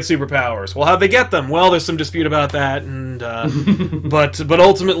everybody had superpowers? Well, how'd they get them? Well, there's some dispute about that, and but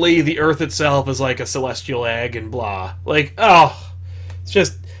ultimately the Earth itself is like a celestial egg and blah. Like, it's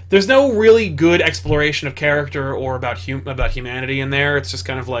just there's no really good exploration of character or about humanity in there. It's just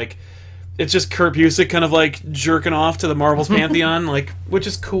kind of like it's just Kurt Busiek kind of like jerking off to the Marvel's pantheon, like, which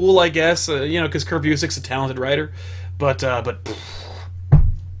is cool, I guess, because Kurt Busiek's a talented writer, but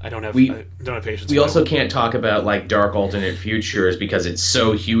I don't have patience. We also can't talk about like dark alternate futures because it's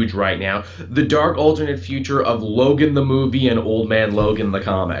so huge right now. The dark alternate future of Logan the movie and Old Man Logan the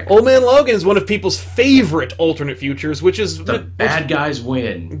comic. Old Man Logan is one of people's favorite alternate futures, which is bad guys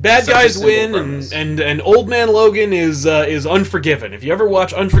win. Bad guys win, and Old Man Logan is Unforgiven. If you ever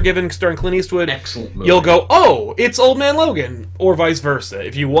watch Unforgiven starring Clint Eastwood, excellent movie. You'll go, oh, it's Old Man Logan, or vice versa.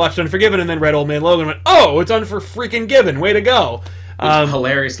 If you watched Unforgiven and then read Old Man Logan, and went, oh, it's Unfor-freaking-given. Way to go.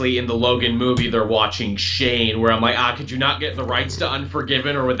 Hilariously, in the Logan movie, they're watching Shane, where I'm like, could you not get the rights to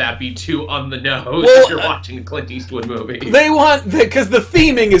Unforgiven, or would that be too on the nose if you're watching a Clint Eastwood movie? They want, because the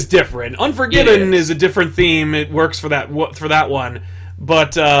theming is different. Unforgiven is a different theme. It works for that one.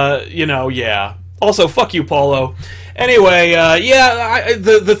 But, yeah. Also, fuck you, Paulo. Anyway,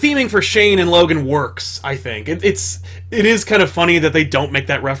 the theming for Shane and Logan works, I think. It is kind of funny that they don't make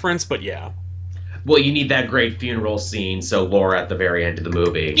that reference, but yeah. Well, you need that great funeral scene, so Laura at the very end of the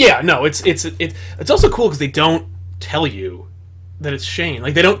movie. Yeah, no, it's also cool because they don't tell you that it's Shane.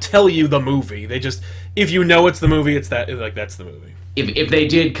 Like, they don't tell you the movie. They just, if you know it's the movie, that's the movie. If they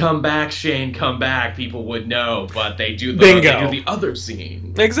did come back, Shane, come back, people would know, but they do the other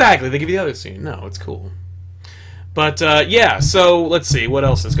scene. Exactly, they give you the other scene. No, it's cool. But, so let's see, what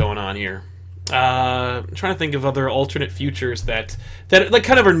else is going on here? I'm trying to think of other alternate futures that like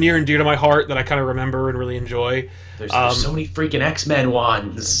kind of are near and dear to my heart that I kind of remember and really enjoy. There's so many freaking X-Men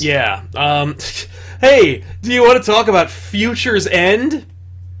ones. Yeah. Hey, do you want to talk about Future's End?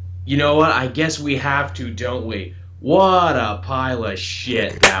 You know what? I guess we have to, don't we? What a pile of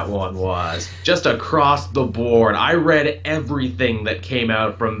shit that one was. Just across the board. I read everything that came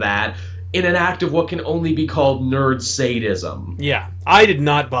out from that in an act of what can only be called nerd sadism. Yeah, I did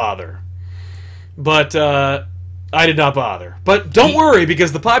not bother. But, I did not bother. But don't worry,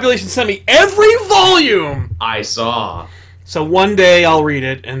 because the population sent me every volume! I saw. So one day I'll read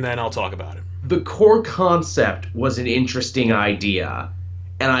it, and then I'll talk about it. The core concept was an interesting idea.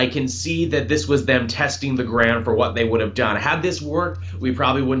 and I can see that this was them testing the ground for what they would have done. Had this worked, we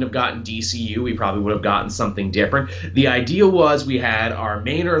probably wouldn't have gotten DCU. We probably would have gotten something different. The idea was we had our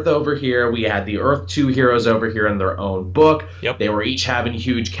main Earth over here. We had the Earth 2 heroes over here in their own book. Yep. They were each having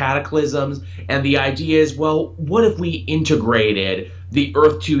huge cataclysms. And the idea is, well, what if we integrated the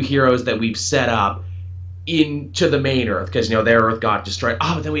Earth 2 heroes that we've set up into the main Earth, because their Earth got destroyed.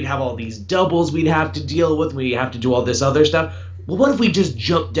 But then we'd have all these doubles we'd have to deal with. We have to do all this other stuff. Well, what if we just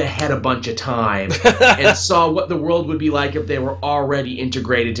jumped ahead a bunch of time and saw what the world would be like if they were already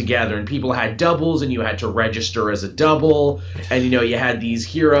integrated together, and people had doubles and you had to register as a double, and you had these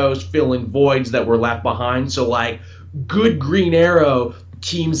heroes filling voids that were left behind. So like good Green Arrow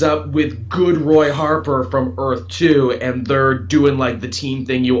teams up with good Roy Harper from Earth 2, and they're doing like the team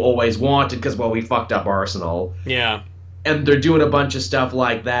thing you always wanted because, well, we fucked up Arsenal. Yeah. And they're doing a bunch of stuff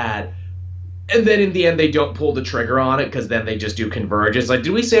like that. And then in the end, they don't pull the trigger on it because then they just do convergence. Like,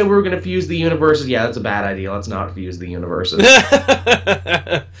 did we say we were going to fuse the universes? Yeah, that's a bad idea. Let's not fuse the universes.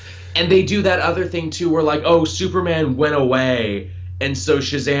 And they do that other thing, too, where like, oh, Superman went away, and so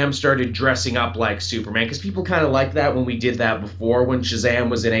Shazam started dressing up like Superman, because people kind of liked that when we did that before, when Shazam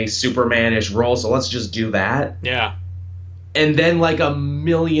was in a Superman-ish role, so let's just do that. Yeah. And then like a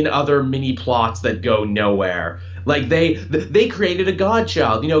million other mini plots that go nowhere. Like they created a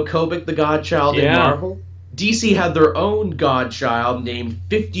godchild, Kobik the godchild in Marvel. DC had their own godchild named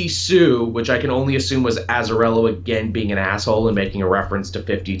 50 Sue, which I can only assume was Azzarello again being an asshole and making a reference to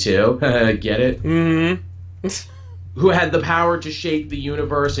 52. Get it? Mm-hmm. Who had the power to shape the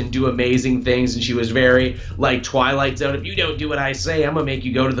universe and do amazing things, and she was very, like, Twilight Zone, if you don't do what I say, I'm gonna make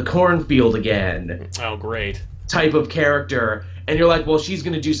you go to the cornfield again. Oh, great. Type of character. And you're like, well, she's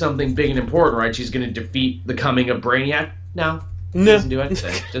gonna do something big and important, right? She's gonna defeat the coming of Brainiac? No. Doesn't do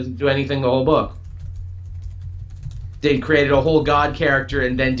anything. Doesn't do anything the whole book. They created a whole god character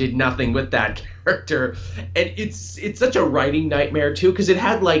and then did nothing with that character. And it's such a writing nightmare, too, because it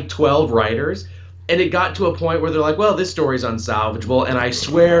had, like, 12 writers. And it got to a point where they're like, well, this story's unsalvageable. And I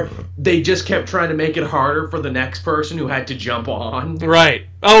swear they just kept trying to make it harder for the next person who had to jump on. Right.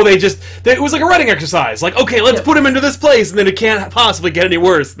 Oh, it was like a writing exercise. Like, okay, let's put him into this place, and then it can't possibly get any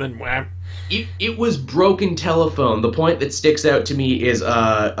worse. Then, wham. It was broken telephone. The point that sticks out to me is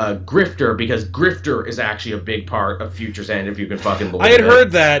a grifter, because grifter is actually a big part of Future's End, if you can fucking believe it. I had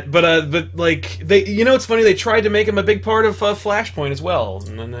heard that, but like they, it's funny, they tried to make him a big part of Flashpoint as well,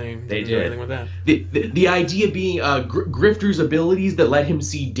 and then they didn't do anything with that. The idea being grifter's abilities that let him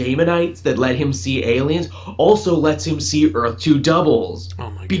see Daemonites, that let him see aliens, also lets him see Earth 2 doubles. Oh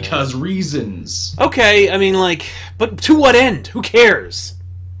my god. Because reasons. Okay, I mean, like, but to what end? Who cares?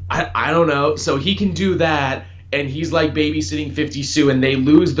 I don't know. So he can do that, and he's like babysitting 50 Sue, and they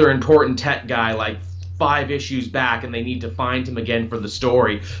lose their important tech guy like 5 issues back, and they need to find him again for the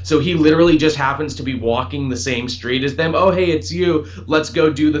story. So he literally just happens to be walking the same street as them. Oh, hey, it's you. Let's go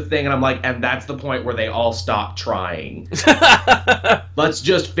do the thing. And I'm like, and that's the point where they all stop trying. Let's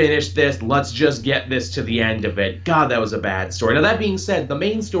just finish this. Let's just get this to the end of it. God, that was a bad story. Now, that being said, the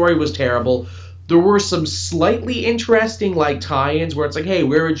main story was terrible. There were some slightly interesting, like, tie-ins where it's like, hey,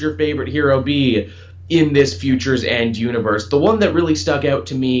 where would your favorite hero be in this Future's End universe? The one that really stuck out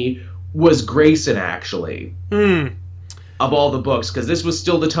to me was Grayson, actually, of all the books, because this was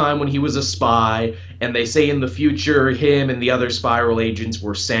still the time when he was a spy, and they say in the future him and the other Spiral agents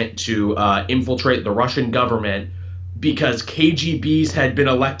were sent to infiltrate the Russian government because KGBs had been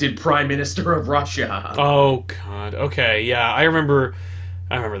elected Prime Minister of Russia. Oh, God. Okay, yeah, I remember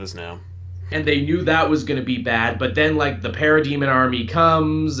this now. And they knew that was going to be bad, but then, like, the Parademon army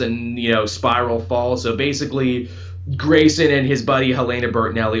comes, and, Spiral falls. So basically, Grayson and his buddy Helena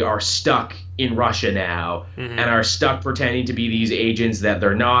Bertinelli are stuck in Russia now, and are stuck pretending to be these agents that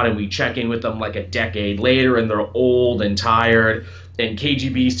they're not, and we check in with them, like, a decade later, and they're old and tired, and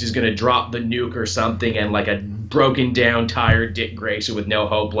KG Beast is going to drop the nuke or something, and, like, a broken-down, tired Dick Grayson with no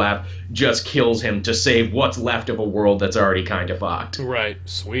hope left just kills him to save what's left of a world that's already kind of fucked. Right.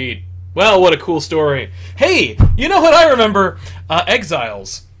 Sweet. Well, what a cool story. Hey, you know what I remember?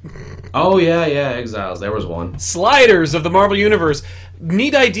 Exiles. Oh, yeah, Exiles. There was one. Sliders of the Marvel Universe.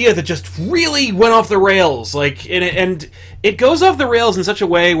 Neat idea that just really went off the rails. Like, and it goes off the rails in such a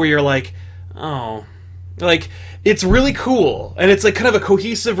way where you're like, oh. Like, it's really cool. And it's like kind of a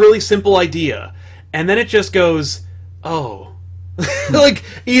cohesive, really simple idea. And then it just goes, oh. Like,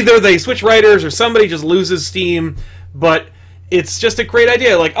 either they switch writers or somebody just loses steam, but it's just a great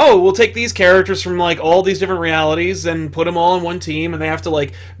idea. Like, oh, we'll take these characters from, like, all these different realities and put them all on one team, and they have to,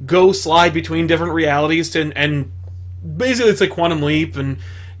 like, go slide between different realities and basically it's like Quantum Leap, and,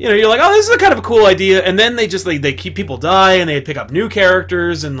 you're like, oh, this is a kind of a cool idea, and then they just they keep people die, and they pick up new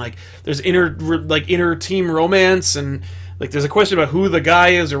characters, and like there's inner team romance, and like there's a question about who the guy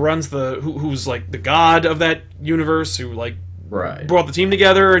is who runs who's like the god of that universe, who like brought the team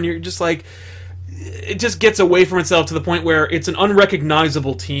together, and you're just like, it just gets away from itself to the point where it's an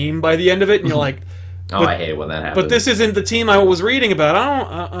unrecognizable team by the end of it, and you're like, I hate when that happens. But this isn't the team I was reading about.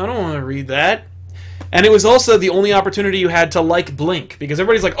 I don't want to read that. And it was also the only opportunity you had to like Blink, because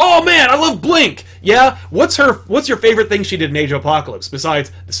everybody's like, "Oh man, I love Blink." Yeah, what's your favorite thing she did in Age of Apocalypse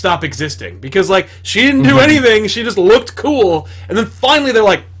besides stop existing? Because like she didn't do anything, she just looked cool, and then finally they're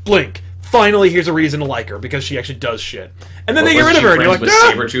like, "Blink. Finally, here's a reason to like her because she actually does shit." And then they get rid of her, and you're like, with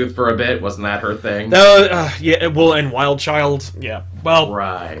Sabretooth for a bit, wasn't that her thing? Yeah, well, and Wild Child, yeah. Well,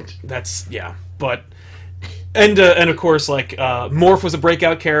 right. That's but. And of course, like, Morph was a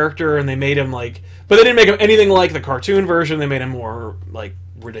breakout character, and they made him, like... But they didn't make him anything like the cartoon version, they made him more, like,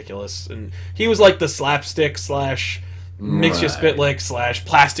 ridiculous. And he was, like, the slapstick / makes you spit lick /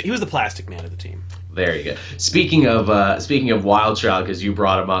 plastic... He was the plastic man of the team. There you go. Speaking of Wild Child, because you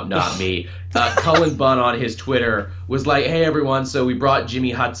brought him up, not me, Cullen Bunn on his Twitter was like, "Hey everyone, so we brought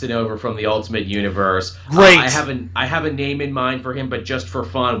Jimmy Hudson over from the Ultimate Universe. Great. I have a name in mind for him, but just for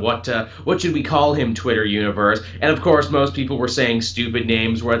fun, what should we call him, Twitter Universe?" And of course, most people were saying stupid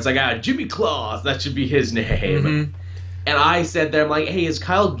names where it's like, Jimmy Claus, that should be his name. Mm-hmm. And I said there, I'm like, "Hey, is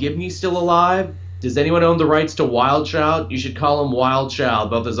Kyle Gibney still alive? Does anyone own the rights to Wild Child? You should call him Wild Child,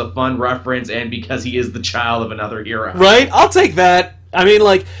 both as a fun reference and because he is the child of another hero." Right? I'll take that. I mean,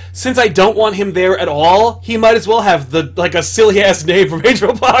 like, since I don't want him there at all, he might as well have a silly-ass name from Age of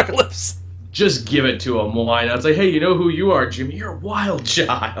Apocalypse. Just give it to him. Why not? It's like, "Hey, you know who you are, Jimmy? You're a Wild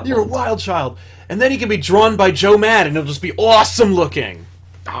Child." You're a Wild Child. And then he can be drawn by Joe Mad, and it'll just be awesome looking.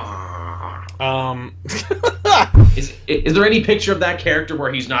 Is there any picture of that character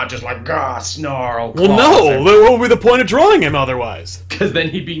where he's not just like, snarl? Well, no. What would be the point of drawing him otherwise? Because then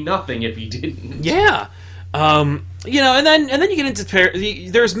he'd be nothing if he didn't. Yeah. And then you get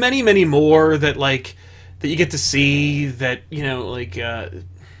into there's many more that you get to see that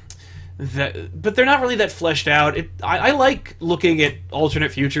but they're not really that fleshed out. I like looking at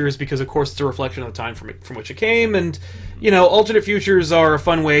alternate futures because, of course, it's a reflection of the time from which it came, and alternate futures are a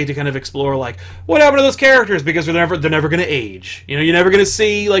fun way to kind of explore what happened to those characters, because they're never going to age. You're never going to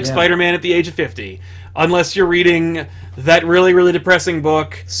see Spider-Man at the age of 50 unless you're reading that really, really depressing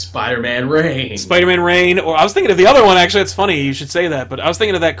book, Spider-Man Reign. Or I was thinking of the other one, actually. It's funny you should say that, but I was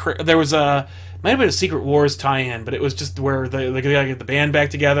thinking of that. There was might have been a Secret Wars tie-in, but it was just where they gotta get the band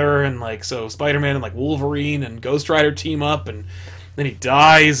back together, and so Spider-Man and Wolverine and Ghost Rider team up, and then he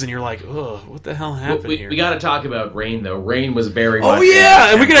dies, and you're like, ugh, what the hell happened here? We gotta talk about Reign, though. Reign was very much... Oh,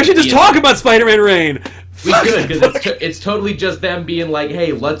 yeah! And we can actually just talk about Spider-Man Reign! We could, because it's totally just them being like,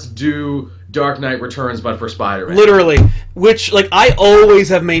 "Hey, let's do Dark Knight Returns, but for Spider-Man." Literally. Which, I always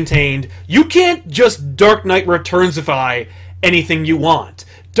have maintained, you can't just Dark Knight Returnsify anything you want.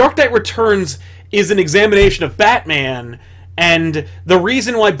 Dark Knight Returns is an examination of Batman, and the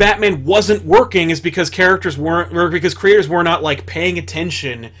reason why Batman wasn't working is because creators were not paying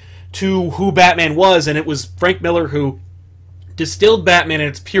attention to who Batman was, and it was Frank Miller who distilled Batman in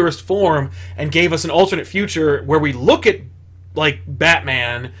its purest form and gave us an alternate future where we look at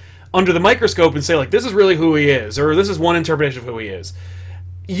Batman under the microscope and say this is really who he is, or this is one interpretation of who he is.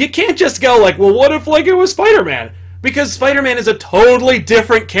 You can't just go well, what if it was Spider-Man? Because Spider-Man is a totally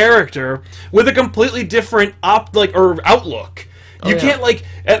different character with a completely different outlook. You can't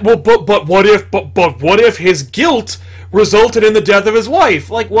but what if his guilt resulted in the death of his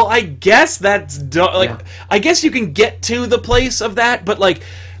wife? I guess that's I guess you can get to the place of that, but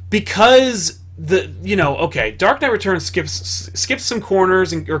because Dark Knight Returns skips some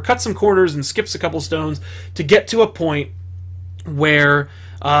corners or cuts some corners and skips a couple stones to get to a point where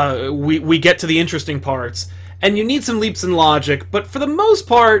we get to the interesting parts. And you need some leaps in logic, but for the most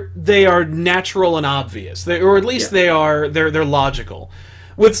part, they are natural and obvious. They're logical.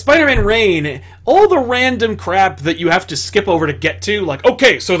 With Spider-Man Reign, all the random crap that you have to skip over to get to,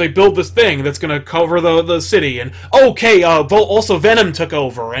 okay, so they build this thing that's going to cover the city, and also Venom took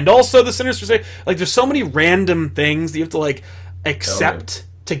over, and also the Sinister Six. There's so many random things that you have to accept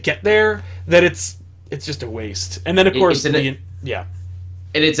to get there that it's just a waste. And then of course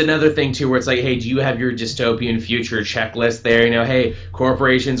And it's another thing, too, where it's hey, do you have your dystopian future checklist there? Hey,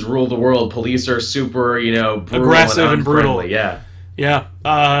 corporations rule the world. Police are super, brutal aggressive and brutal. Yeah. Yeah.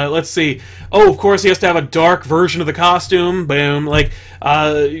 Let's see. Oh, of course, he has to have a dark version of the costume. Boom. All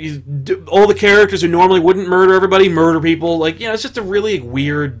the characters who normally wouldn't murder everybody murder people. It's just a really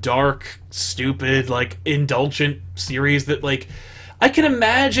weird, dark, stupid, indulgent series that, I can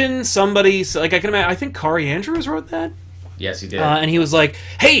imagine somebody like I think Corey Andrews wrote that. Yes, he did. And he was like,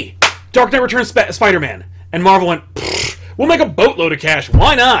 "Hey, Dark Knight Returns Spider-Man," and Marvel went, "We'll make a boatload of cash.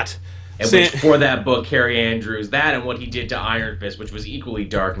 Why not?" And which, for that book, Carrie Andrews, that and what he did to Iron Fist, which was equally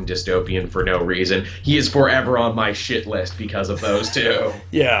dark and dystopian for no reason, he is forever on my shit list because of those two.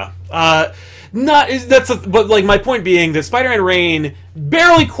 Yeah. But like my point being that Spider-Man Reign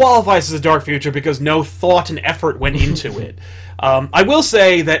barely qualifies as a dark future because no thought and effort went into it. I will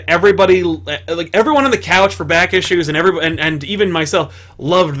say that everybody, like everyone on the couch for back issues, and and even myself,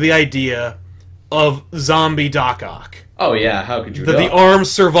 loved the idea of zombie Doc Ock. Oh yeah, how could you? That the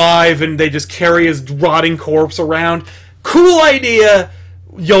arms survive and they just carry his rotting corpse around. Cool idea.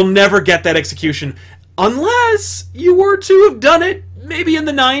 You'll never get that execution unless you were to have done it maybe in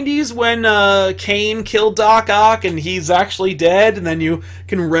the 90s when Kane killed Doc Ock and he's actually dead, and then you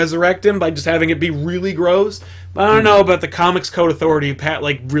can resurrect him by just having it be really gross. But I don't know about the Comics Code Authority, Pat,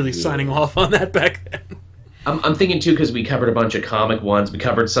 like really signing off on that back then. I'm thinking, too, because we covered a bunch of comic ones. We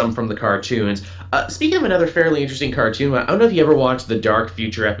covered some from the cartoons. Speaking of another fairly interesting cartoon, I don't know if you ever watched the Dark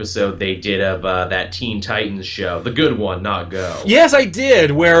Future episode they did of that Teen Titans show. The good one, not Go. Yes, I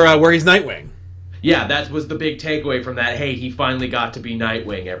did, where he's Nightwing. Yeah, that was the big takeaway from that. Hey, he finally got to be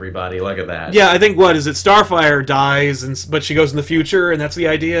Nightwing, everybody. Look at that. Yeah, I think, Starfire dies, but she goes in the future, and that's the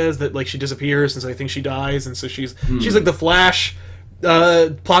idea, is that, like, she disappears, and so I think she dies, and so she's like the Flash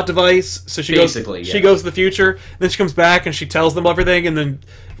plot device. So she goes to the future, then she comes back and she tells them everything, and then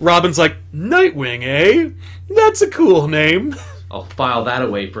Robin's like, Nightwing, eh? That's a cool name. I'll file that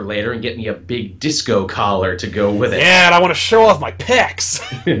away for later and get me a big disco collar to go with it. Yeah, and I want to show off my pecs.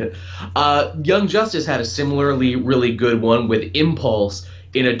 Young Justice had a similarly really good one with Impulse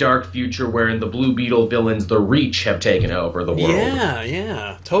in a dark future wherein the Blue Beetle villains, the Reach, have taken over the world.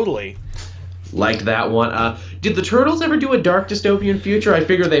 Yeah, totally. Like that one. Did the Turtles ever do a dark dystopian future? I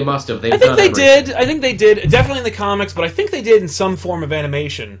figure they must have. I think they did. I think they did. Definitely in the comics, but I think they did in some form of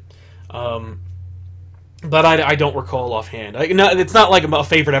animation. But I don't recall offhand. It's not like a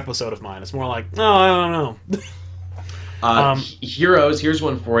favorite episode of mine. It's more like, I don't know. Heroes, here's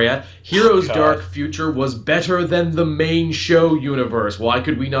one for you. Heroes' dark future was better than the main show universe. Why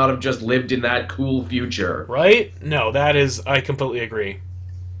could we not have just lived in that cool future? Right? No, I completely agree.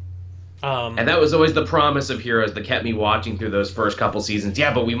 And that was always the promise of Heroes that kept me watching through those first couple seasons.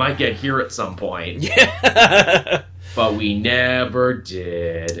 Yeah, but we might get here at some point. Yeah. But we never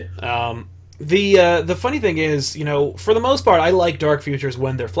did. The funny thing is, for the most part, I like dark futures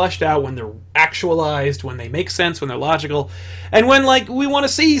when they're fleshed out, when they're actualized, when they make sense, when they're logical, and when we want to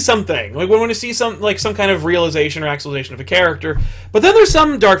see something, we want to see some kind of realization or actualization of a character. But then there's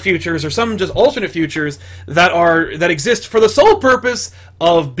some dark futures or some just alternate futures that exist for the sole purpose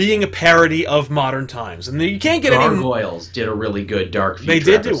of being a parody of modern times, and you can't get Gargoyles did a really good dark future. They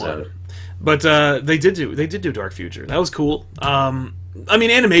did episode. do one, but they did do dark future. That was cool.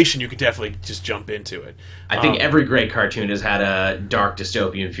 Animation, you could definitely just jump into it. I think every great cartoon has had a dark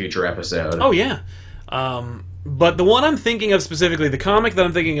dystopian future episode. Oh, yeah. But the one I'm thinking of specifically, the comic that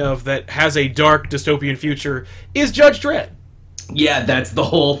I'm thinking of that has a dark dystopian future is Judge Dredd. Yeah, that's the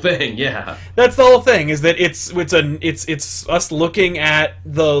whole thing, yeah. That's the whole thing, is that it's us looking at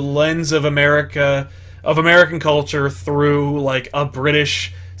the lens of American culture through, a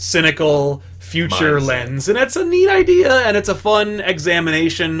British, cynical future lens, and it's a neat idea, and it's a fun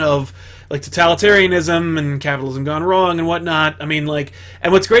examination of totalitarianism and capitalism gone wrong and whatnot. And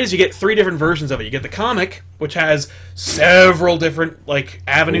what's great is you get 3 different versions of it. You get the comic, which has several different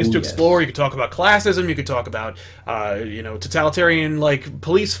avenues to explore. You could talk about classism, you could talk about totalitarian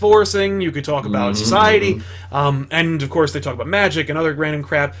police forcing, you could talk about society, and of course they talk about magic and other random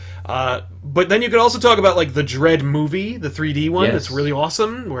crap. But then you could also talk about the Dredd movie, the 3D one. That's really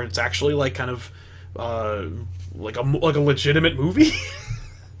awesome, where it's actually like a legitimate movie.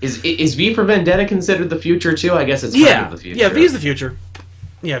 Is V for Vendetta considered the future too? I guess it's kind of the future. Yeah, V's the future.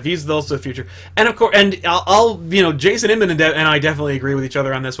 Yeah, V's also the future. And of course, and I'll Jason Inman and I definitely agree with each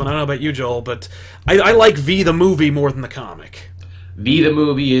other on this one. I don't know about you, Joel, but I like V the movie more than the comic. V the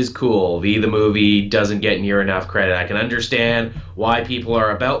movie is cool. V the movie doesn't get near enough credit. I can understand why people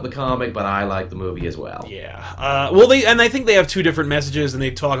are about the comic, but I like the movie as well. Yeah. I think they have 2 different messages and they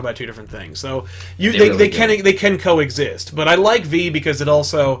talk about 2 different things. So they can coexist. But I like V because it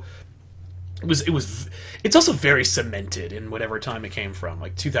also it It's also very cemented in whatever time it came from,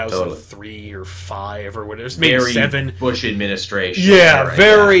 like 2003 or 5 or whatever. Maybe very 7. Bush administration. Yeah, right?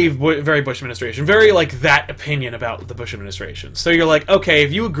 very Bush administration. Very like that opinion about the Bush administration. So you're like, okay,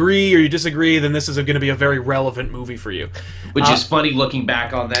 if you agree or you disagree, then this is going to be a very relevant movie for you. Which is funny looking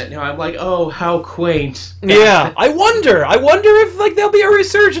back on that now. I'm like, oh, how quaint. Yeah, I wonder if like there'll be a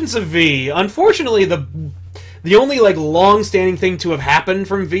resurgence of V. Unfortunately, the only like long-standing thing to have happened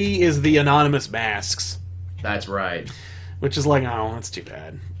from V is the anonymous masks. That's right. Which is like, oh, that's too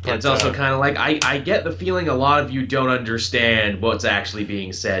bad. But, it's also kind of like, I get the feeling a lot of you don't understand what's actually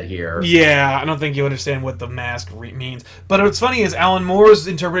being said here. Yeah, I don't think you understand what the mask means. But what's funny is Alan Moore's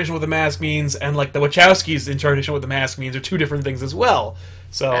interpretation of what the mask means and like the Wachowskis' interpretation of what the mask means are two different things as well.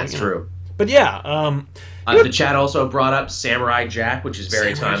 So that's true. But yeah, the chat also brought up Samurai Jack, which is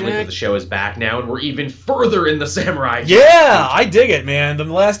very timely because the show is back now, and we're even further in the Samurai Jack. Yeah, I dig it, man. The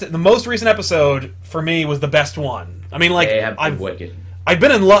most recent episode for me was the best one. I mean, like wicked. I've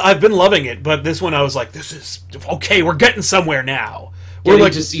been loving it, but this one I was like, this is okay. We're getting somewhere now. We're Getting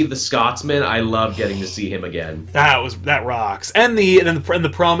like to see the Scotsman. I love getting to see him again. That rocks, and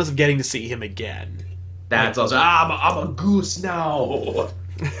the promise of getting to see him again. That's also I'm a goose now.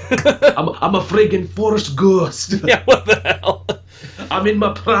 I'm a friggin' forest ghost. Yeah, what the hell? I'm in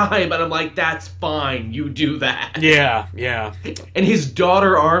my prime, and I'm like, that's fine. You do that. Yeah, yeah. And his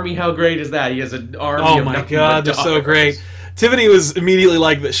daughter army, how great is that? He has an army. Oh of my nothing god, but they're so daughters. great. Tiffany was immediately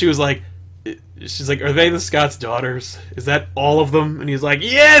like that. She's like, are they the Scott's daughters? Is that all of them? And he's like,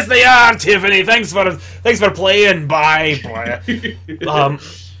 yes, they are, Tiffany. Thanks for playing. Bye.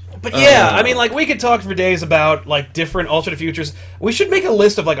 But yeah, I mean, like, we could talk for days about, like, different alternate futures. We should make a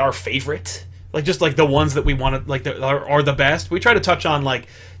list of, like, our favorite. Like, just, like, the ones that we want to, like, are the best. We try to touch on, like,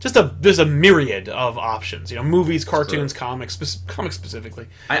 there's a myriad of options. You know, movies, cartoons, comics specifically.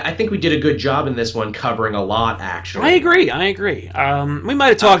 I think we did a good job in this one covering a lot, actually. I agree. We might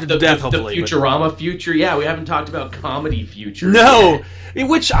have talked to death, hopefully. The Futurama future, yeah, we haven't talked about comedy future. No!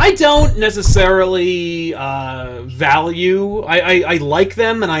 Which I don't necessarily value. I like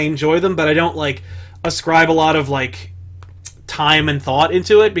them and I enjoy them, but I don't like ascribe a lot of like time and thought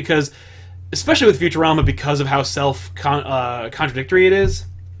into it because, especially with Futurama, because of how contradictory it is,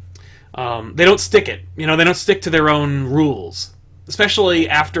 they don't stick it. You know, they don't stick to their own rules. Especially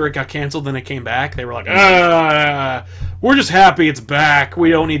after it got canceled and it came back, they were like, we're just happy it's back. We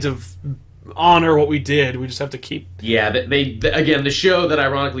don't need to honor what we did. We just have to keep... Yeah, again, the show that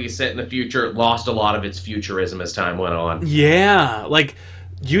ironically is set in the future lost a lot of its futurism as time went on. Yeah, like,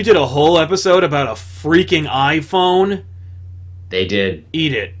 you did a whole episode about a freaking iPhone. They did.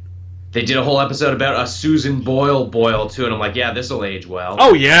 Eat it. They did a whole episode about a Susan Boyle too, and I'm like, yeah, this'll age well.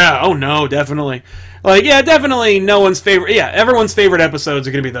 Oh, yeah. Oh, no, definitely. Like, yeah, definitely everyone's favorite episodes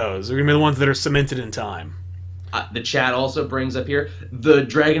are going to be those. They're going to be the ones that are cemented in time. The chat also brings up here the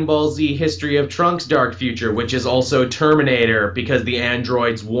Dragon Ball Z History of Trunks Dark Future, which is also Terminator because the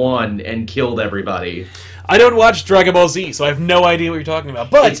androids won and killed everybody. I don't watch Dragon Ball Z, so I have no idea what you're talking about.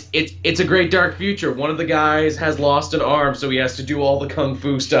 But it's a great dark future. One of the guys has lost an arm, so he has to do all the kung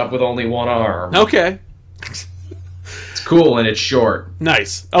fu stuff with only one arm. Okay. It's cool and it's short.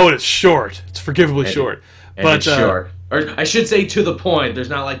 Nice. Oh, and it's short. It's forgivably short. But it's short. Or I should say to the point. There's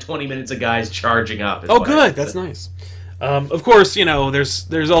not like 20 minutes of guys charging up. Oh, good. That's nice. Of course, you know,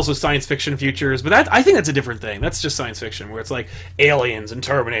 there's also science fiction futures, but I think that's a different thing. That's just science fiction, where it's like aliens and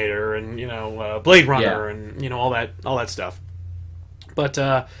Terminator and, you know, Blade Runner and, you know, all that stuff. But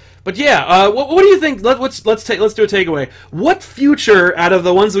yeah, what do you think? Let's do a takeaway. What future out of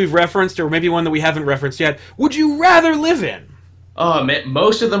the ones we've referenced, or maybe one that we haven't referenced yet, would you rather live in? Oh man,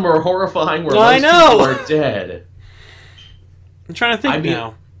 most of them are horrifying. Where most people are dead. I'm trying to think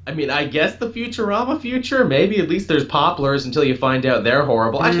now. I mean, I guess the Futurama future, maybe at least there's poplars until you find out they're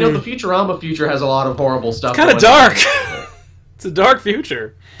horrible. Actually, no, the Futurama future has a lot of horrible stuff. It's kind of dark. It's a dark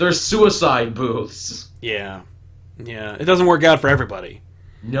future. There's suicide booths. Yeah. It doesn't work out for everybody.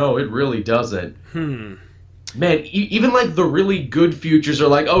 No, it really doesn't. Man, even like the really good futures are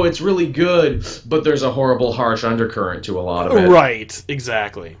like, oh, it's really good, but there's a horrible, harsh undercurrent to a lot of it. Right,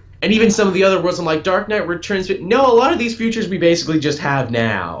 exactly. And even some of the other worlds, I'm like, Dark Knight Returns. No, a lot of these futures we basically just have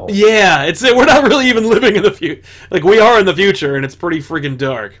now. Yeah, we're not really even living in the future. Like, we are in the future, and it's pretty friggin'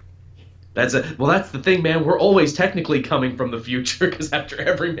 dark. That's the thing, man. We're always technically coming from the future, because after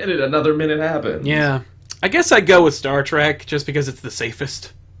every minute, another minute happens. Yeah. I guess I'd go with Star Trek, just because it's the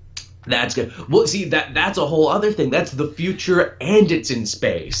safest. That's good. Well, see, that's a whole other thing. That's the future, and it's in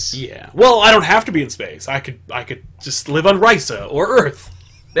space. Yeah. Well, I don't have to be in space. I could just live on Risa or Earth.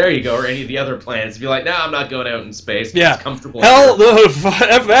 There you go, or any of the other planets. Be like, I'm not going out in space. Yeah. It's comfortable. Hell,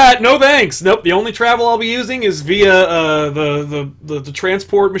 F that. No thanks. Nope. The only travel I'll be using is via the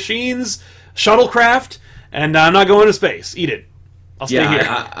transport machines, shuttlecraft, and I'm not going to space. Eat it. I'll stay here.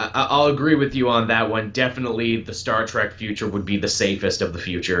 I'll agree with you on that one. Definitely the Star Trek future would be the safest of the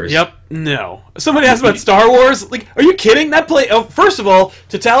futures. Yep. No. Somebody asked about Star Wars. Like, are you kidding? First of all,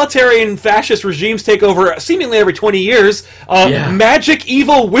 totalitarian fascist regimes take over seemingly every 20 years. Magic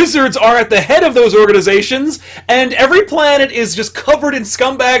evil wizards are at the head of those organizations, and every planet is just covered in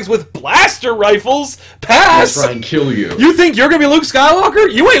scumbags with blaster rifles. Pass! They'll try and kill you. You think you're gonna be Luke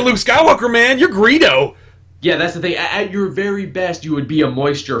Skywalker? You ain't Luke Skywalker, man. You're Greedo. Yeah, that's the thing. At your very best, you would be a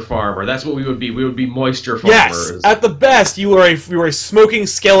moisture farmer. That's what we would be. We would be moisture farmers. Yes, at the best, you are a smoking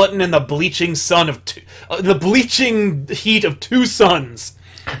skeleton in the bleaching sun of the bleaching heat of two suns.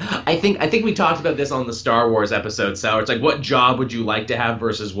 I think we talked about this on the Star Wars episode, so it's like, what job would you like to have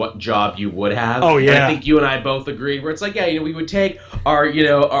versus what job you would have? Oh, yeah. And I think you and I both agreed where it's like, we would take our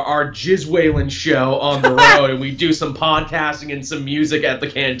Jizwalen show on the road and we do some podcasting and some music at the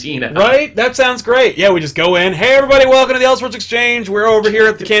cantina. Right? That sounds great. Yeah, we just go in. Hey, everybody, welcome to the Elseworlds Exchange. We're over here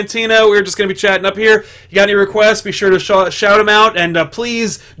at the cantina. We're just going to be chatting up here. You got any requests? Be sure to shout them out, and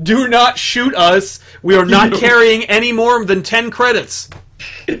please do not shoot us. We are not carrying any more than 10 credits.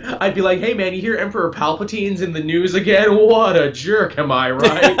 I'd be like, hey man, you hear Emperor Palpatine's in the news again? What a jerk, am I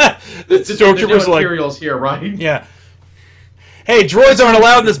right? There's no Imperials here, right? Yeah. Hey, droids aren't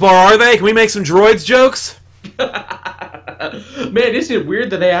allowed in this bar, are they? Can we make some droids jokes? Man, isn't it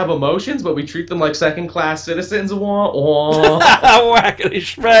weird that they have emotions, but we treat them like second-class citizens? Wah, wah. Whackity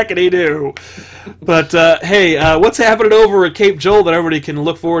schmackity do. But, hey, what's happening over at Cape Joel that everybody can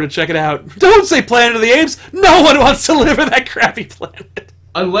look forward to check it out? Don't say Planet of the Apes! No one wants to live in that crappy planet!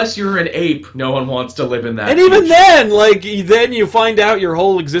 Unless you're an ape, no one wants to live in that. And even then, then you find out your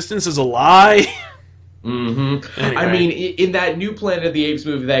whole existence is a lie. Mm-hmm. Anyway. I mean, in that new Planet of the Apes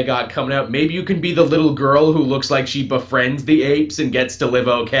movie they got coming out, maybe you can be the little girl who looks like she befriends the apes and gets to live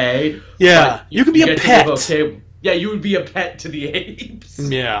okay. Yeah, you can be a pet. Okay. Yeah, you would be a pet to the apes.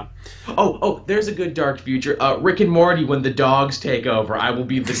 Yeah. Oh, there's a good dark future. Rick and Morty, when the dogs take over, I will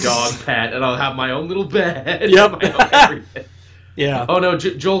be the dog pet, and I'll have my own little bed. Yep. My own everything. Yeah. Oh no,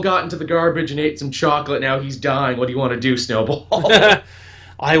 Joel got into the garbage and ate some chocolate. Now he's dying. What do you want to do, Snowball?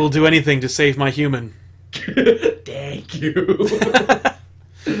 I will do anything to save my human. Thank you.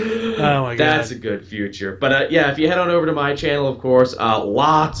 Oh my god. That's a good future. But if you head on over to my channel, of course,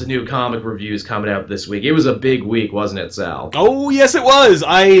 lots of new comic reviews coming out this week. It was a big week, wasn't it, Sal? Oh yes, it was.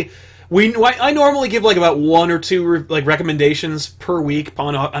 I normally give about 1 or 2 recommendations per week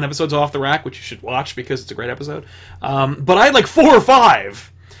on episodes of Off the Rack, which you should watch because it's a great episode. But I had 4 or 5.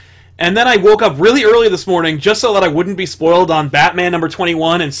 And then I woke up really early this morning just so that I wouldn't be spoiled on Batman number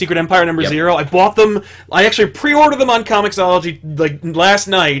 21 and Secret Empire number 0. I bought them. I actually pre-ordered them on Comixology last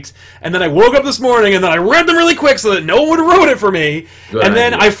night, and then I woke up this morning and then I read them really quick so that no one wrote it for me. Good and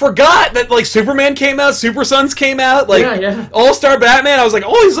then idea. I forgot that Superman came out, Super Sons came out, All-Star Batman. I was like,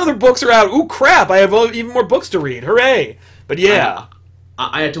 all these other books are out. Ooh, crap! I have even more books to read. Hooray! But yeah.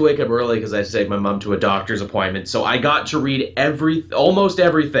 I had to wake up early because I had to take my mom to a doctor's appointment, so I got to read almost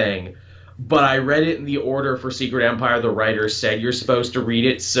everything, but I read it in the order for Secret Empire the writers said you're supposed to read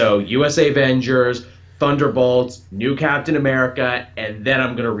it, so USA Avengers, Thunderbolts, New Captain America, and then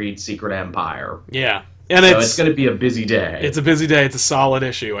I'm going to read Secret Empire. Yeah. And so it's going to be a busy day. It's a busy day. It's a solid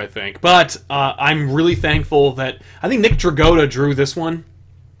issue, I think. But I'm really thankful that I think Nick Dragotta drew this one.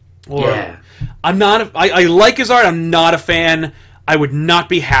 Yeah. I like his art. I'm not a fan. I would not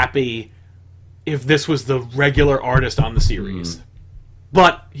be happy if this was the regular artist on the series.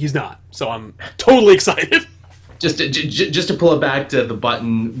 But he's not, so I'm totally excited. Just to pull it back to the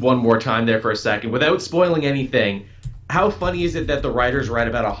button one more time there for a second, without spoiling anything, how funny is it that the writers write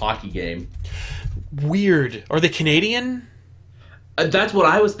about a hockey game? Weird. Are they Canadian? That's what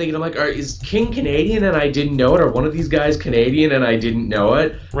I was thinking. I'm like, is King Canadian and I didn't know it? Or one of these guys Canadian and I didn't know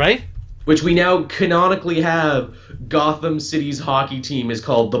it? Right? Which we now canonically have. Gotham City's hockey team is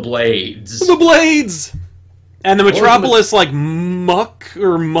called the Blades. The Blades! And the Metropolis, muck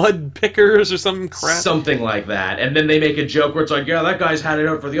or mud pickers or some crap. Something like that. And then they make a joke where it's like, yeah, that guy's had it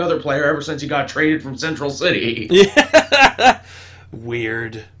out for the other player ever since he got traded from Central City. Yeah.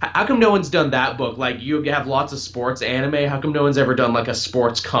 Weird. How come no one's done that book? You have lots of sports anime. How come no one's ever done a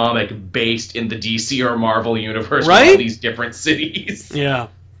sports comic based in the DC or Marvel universe with all these different cities? Yeah.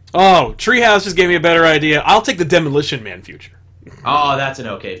 Oh, Treehouse just gave me a better idea. I'll take the Demolition Man future. Oh, that's an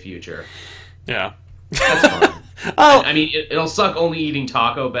okay future. Yeah. That's fun. I mean, it'll suck only eating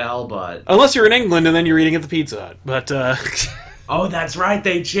Taco Bell, but... Unless you're in England and then you're eating at the Pizza Hut. But, Oh, that's right.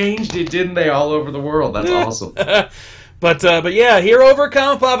 They changed it, didn't they? All over the world. That's awesome. But yeah, here over at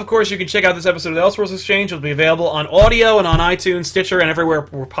Comic Pop, of course, you can check out this episode of the Elseworlds Exchange. It'll be available on audio and on iTunes, Stitcher, and everywhere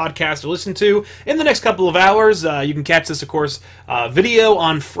where podcasts are listened to in the next couple of hours. You can catch this, of course, video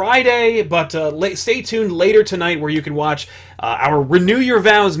on Friday, but stay tuned later tonight where you can watch our Renew Your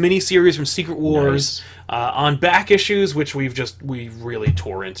Vows miniseries from Secret Wars. Nice. On back issues, which we really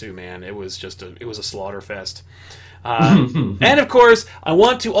tore into, man. It was a slaughter fest. And of course, I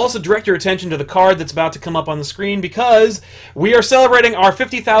want to also direct your attention to the card that's about to come up on the screen, because we are celebrating our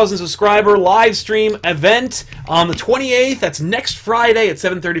 50,000 subscriber live stream event on the 28th. That's next Friday at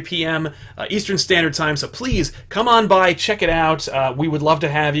 7:30 p.m. Eastern Standard Time. So please come on by, check it out. We would love to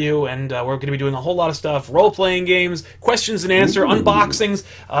have you, and we're going to be doing a whole lot of stuff: role-playing games, questions and answer, unboxings,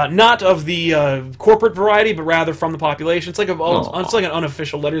 not of the corporate variety, but rather from the population. It's like an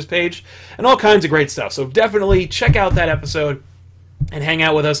unofficial letters page, and all kinds of great stuff. So definitely check out that episode and hang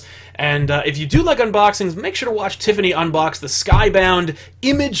out with us. And if you do like unboxings, make sure to watch Tiffany unbox the Skybound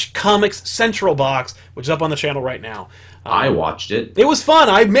Image Comics Central box, which is up on the channel right now. I watched it. It was fun.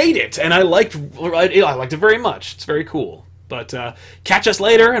 I made it, and I liked it very much. It's very cool. But catch us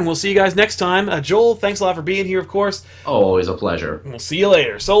later, and we'll see you guys next time. Joel, thanks a lot for being here, of course. Always a pleasure. We'll see you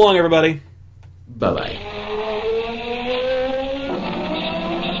later. So long, everybody. Bye-bye.